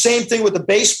 it's the same thing with the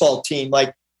baseball team.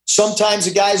 Like sometimes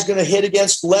a guy's going to hit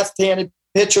against left-handed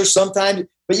pitcher sometimes,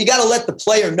 but you got to let the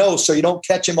player know so you don't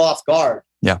catch him off guard.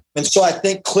 Yeah. And so I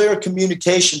think clear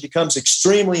communication becomes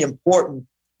extremely important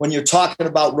when you're talking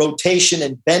about rotation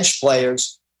and bench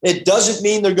players. It doesn't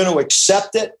mean they're going to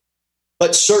accept it,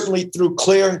 but certainly through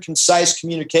clear and concise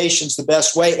communication is the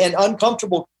best way, and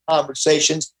uncomfortable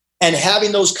conversations and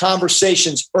having those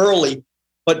conversations early.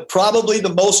 But probably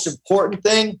the most important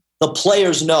thing, the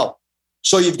players know.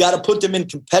 So you've got to put them in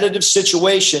competitive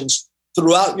situations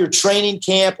throughout your training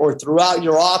camp or throughout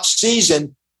your off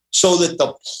season so that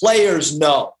the players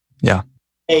know. Yeah.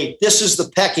 Hey, this is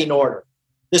the pecking order.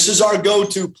 This is our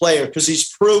go-to player because he's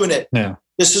proven it. Yeah.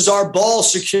 This is our ball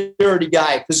security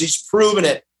guy because he's proven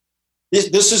it.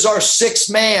 This is our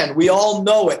 6th man. We all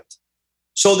know it.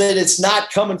 So that it's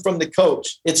not coming from the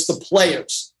coach. It's the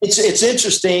players. It's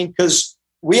interesting because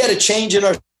we had a change in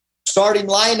our starting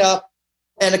lineup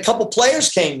and a couple players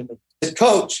came to me. The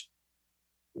coach,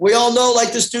 we all know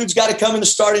like this dude's got to come in the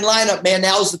starting lineup, man.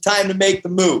 Now's the time to make the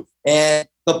move. And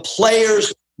the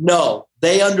players know.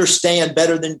 They understand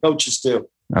better than coaches do.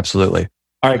 Absolutely.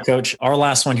 All right, Coach, our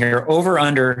last one here. Over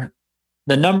under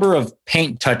the number of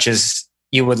paint touches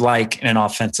you would like in an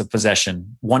offensive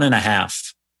possession.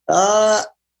 1.5.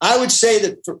 I would say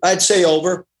that I'd say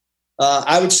over.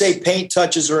 I would say paint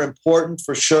touches are important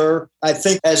for sure. I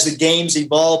think as the games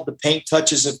evolve, the paint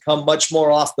touches have come much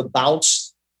more off the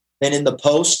bounce than in the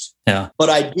post. Yeah. But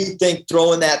I do think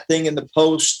throwing that thing in the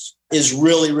post is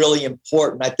really, really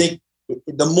important. I think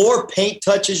the more paint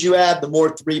touches you have, the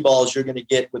more 3 balls you're going to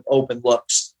get with open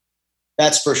looks.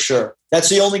 That's for sure. That's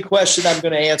the only question I'm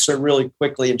going to answer really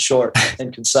quickly and short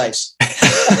and concise.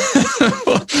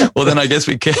 Well, then I guess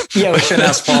we can. Yeah, we should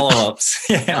ask follow-ups.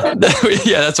 Yeah,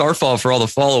 that's our fault for all the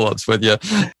follow-ups with you.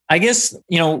 I guess,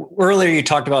 earlier you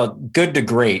talked about good to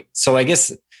great. So I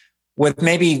guess with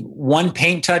maybe one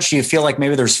paint touch, you feel like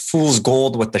maybe there's fool's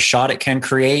gold with the shot it can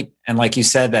create. And like you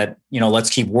said that, let's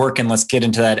keep working, let's get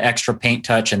into that extra paint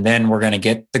touch, and then we're going to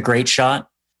get the great shot.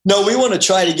 No, we want to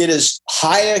try to get as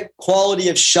high a quality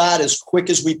of shot as quick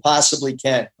as we possibly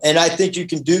can. And I think you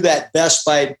can do that best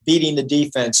by beating the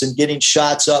defense and getting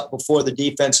shots up before the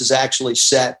defense is actually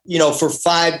set. For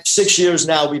 5-6 years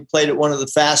now, we played at one of the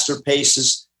faster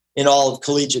paces in all of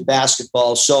collegiate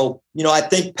basketball. So, I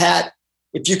think, Pat,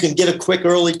 if you can get a quick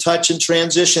early touch in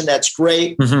transition, that's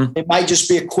great. Mm-hmm. It might just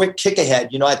be a quick kick ahead.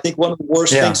 I think one of the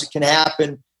worst things that can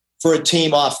happen for a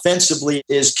team offensively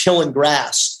is killing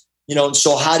grass. And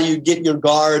so how do you get your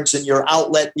guards and your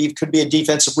outlet? It could be a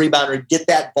defensive rebounder, get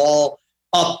that ball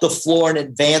up the floor and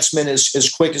advancement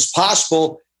as quick as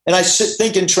possible. And I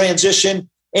think in transition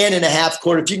and in a half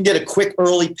court, if you can get a quick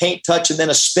early paint touch and then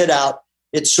a spit out,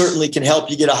 it certainly can help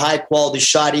you get a high quality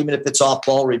shot, even if it's off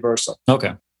ball reversal.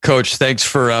 Okay. Coach, thanks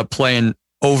for playing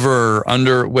over or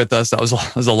under with us. That was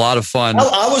a lot of fun.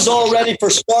 I was all ready for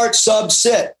start, sub,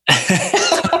 sit.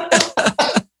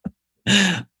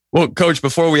 Well, Coach,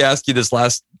 before we ask you this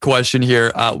last question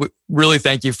here, we really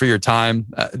thank you for your time.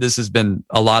 This has been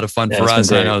a lot of fun for us.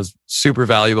 I know it's super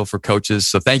valuable for coaches.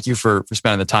 So thank you for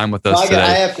spending the time with us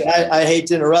today. I hate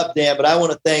to interrupt, Dan, but I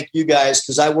want to thank you guys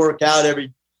because I work out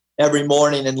every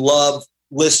morning and love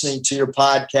listening to your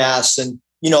podcasts. And,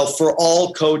 for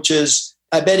all coaches,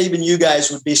 I bet even you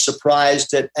guys would be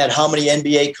surprised at how many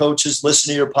NBA coaches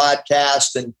listen to your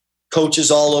podcast and coaches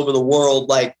all over the world.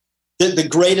 Like, the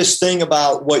greatest thing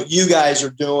about what you guys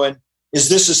are doing is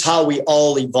this is how we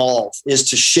all evolve, is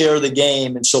to share the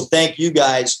game. And so thank you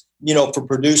guys, for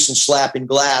producing Slapping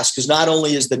Glass, because not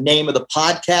only is the name of the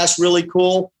podcast really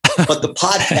cool, but the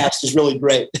podcast is really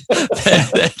great.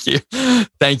 Thank you.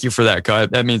 Thank you for that, Coach.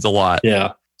 That means a lot.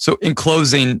 Yeah. So in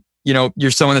closing,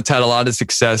 you're someone that's had a lot of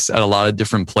success at a lot of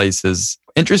different places.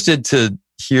 Interested to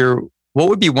hear what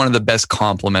would be one of the best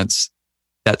compliments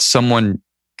that someone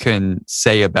can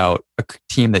say about a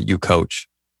team that you coach?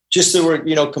 Just that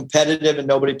we're, competitive and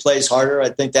nobody plays harder. I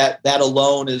think that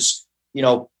alone is,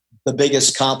 the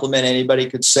biggest compliment anybody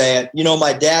could say.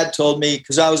 My dad told me,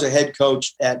 because I was a head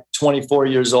coach at 24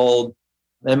 years old,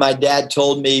 and my dad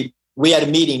told me, we had a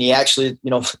meeting. He actually,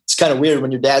 it's kind of weird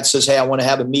when your dad says, "Hey, I want to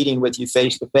have a meeting with you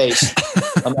face to face."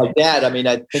 I'm like, "Dad, I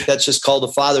think that's just called the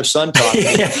father-son talk."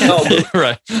 No,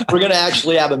 right. We're going to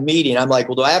actually have a meeting. I'm like,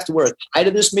 "Well, do I have to wear a tie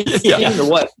to this meeting or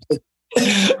what?"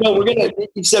 No,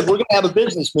 he said, "We're going to have a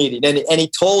business meeting." And he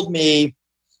told me,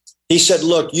 he said,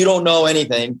 "Look, you don't know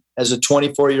anything as a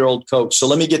 24-year-old coach. So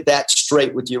let me get that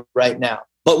straight with you right now."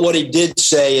 But what he did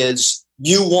say is,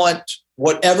 you want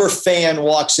whatever fan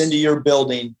walks into your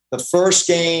building, the first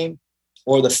game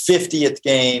or the 50th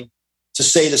game, to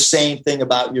say the same thing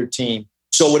about your team.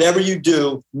 So whatever you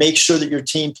do, make sure that your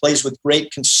team plays with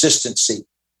great consistency.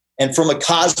 And from a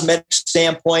cosmetic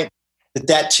standpoint,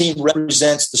 that team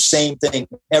represents the same thing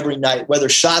every night, whether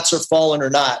shots are falling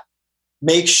or not.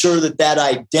 Make sure that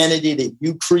identity that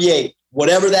you create,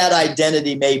 whatever that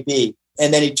identity may be.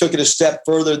 And then he took it a step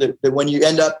further that when you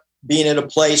end up being in a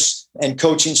place and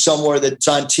coaching somewhere that's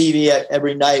on TV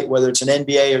every night, whether it's an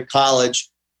NBA or college,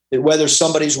 that whether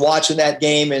somebody's watching that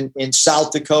game in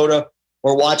South Dakota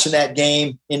or watching that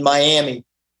game in Miami,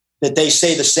 that they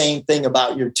say the same thing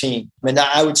about your team. And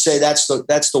I would say that's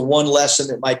the one lesson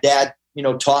that my dad,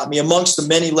 taught me amongst the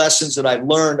many lessons that I've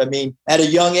learned. At a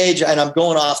young age, and I'm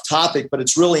going off topic, but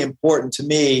it's really important to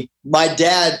me. My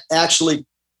dad actually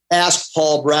asked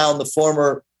Paul Brown, the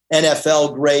former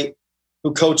NFL great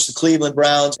who coached the Cleveland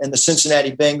Browns and the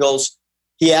Cincinnati Bengals.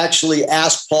 He actually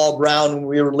asked Paul Brown when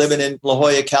we were living in La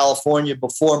Jolla, California,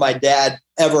 before my dad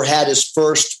ever had his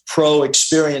first pro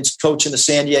experience coaching the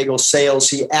San Diego Sails.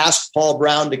 He asked Paul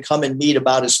Brown to come and meet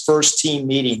about his first team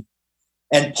meeting.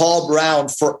 And Paul Brown,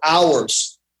 for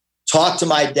hours, talked to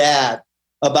my dad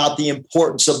about the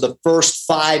importance of the first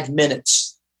 5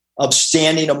 minutes of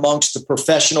standing amongst the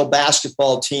professional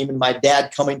basketball team and my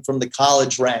dad coming from the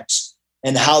college ranks,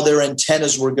 and how their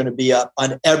antennas were going to be up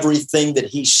on everything that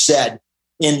he said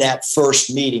in that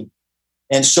first meeting.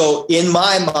 And so in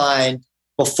my mind,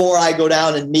 before I go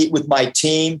down and meet with my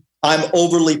team, I'm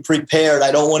overly prepared.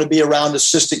 I don't want to be around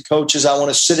assistant coaches. I want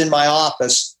to sit in my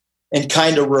office and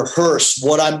kind of rehearse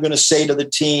what I'm going to say to the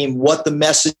team, what the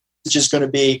message is going to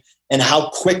be, and how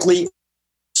quickly,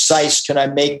 concise can I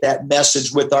make that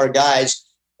message with our guys.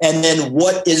 And then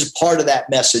what is part of that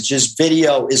message? Is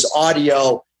video? Is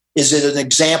audio? Is it an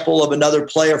example of another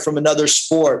player from another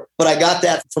sport? But I got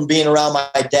that from being around my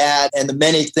dad and the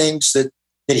many things that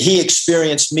he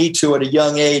experienced me to at a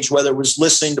young age, whether it was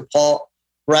listening to Paul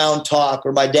Brown talk,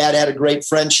 or my dad had a great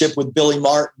friendship with Billy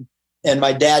Martin, and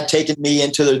my dad taking me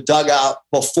into the dugout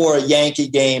before a Yankee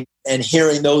game and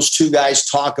hearing those two guys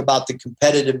talk about the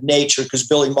competitive nature, because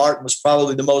Billy Martin was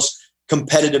probably the most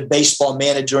competitive baseball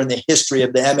manager in the history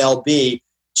of the MLB.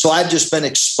 So I've just been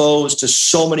exposed to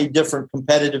so many different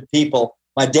competitive people.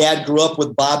 My dad grew up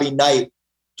with Bobby Knight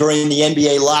during the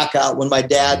NBA lockout. When my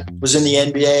dad was in the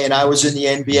NBA and I was in the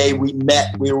NBA, we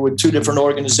met. We were with two different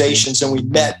organizations, and we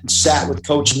met and sat with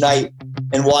Coach Knight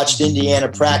and watched Indiana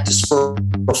practice for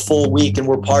a full week, and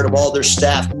we're part of all their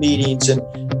staff meetings. And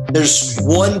there's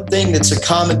one thing that's a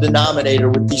common denominator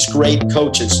with these great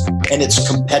coaches, and it's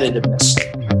competitiveness.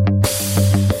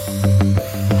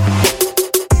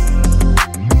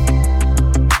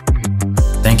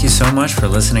 Thank you so much for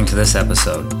listening to this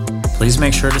episode. Please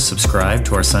make sure to subscribe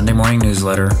to our Sunday morning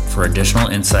newsletter for additional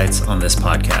insights on this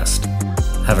podcast.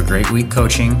 Have a great week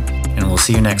coaching, and we'll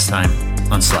see you next time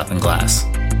on Slapping Glass.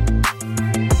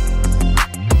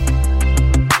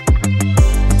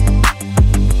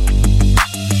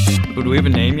 Do we have a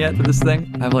name yet for this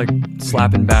thing? I have like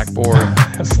slapping backboard.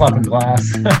 Slapping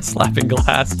glass. Slapping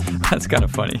glass. That's kind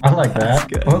of funny. I like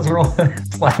that. Let's roll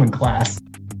slapping glass.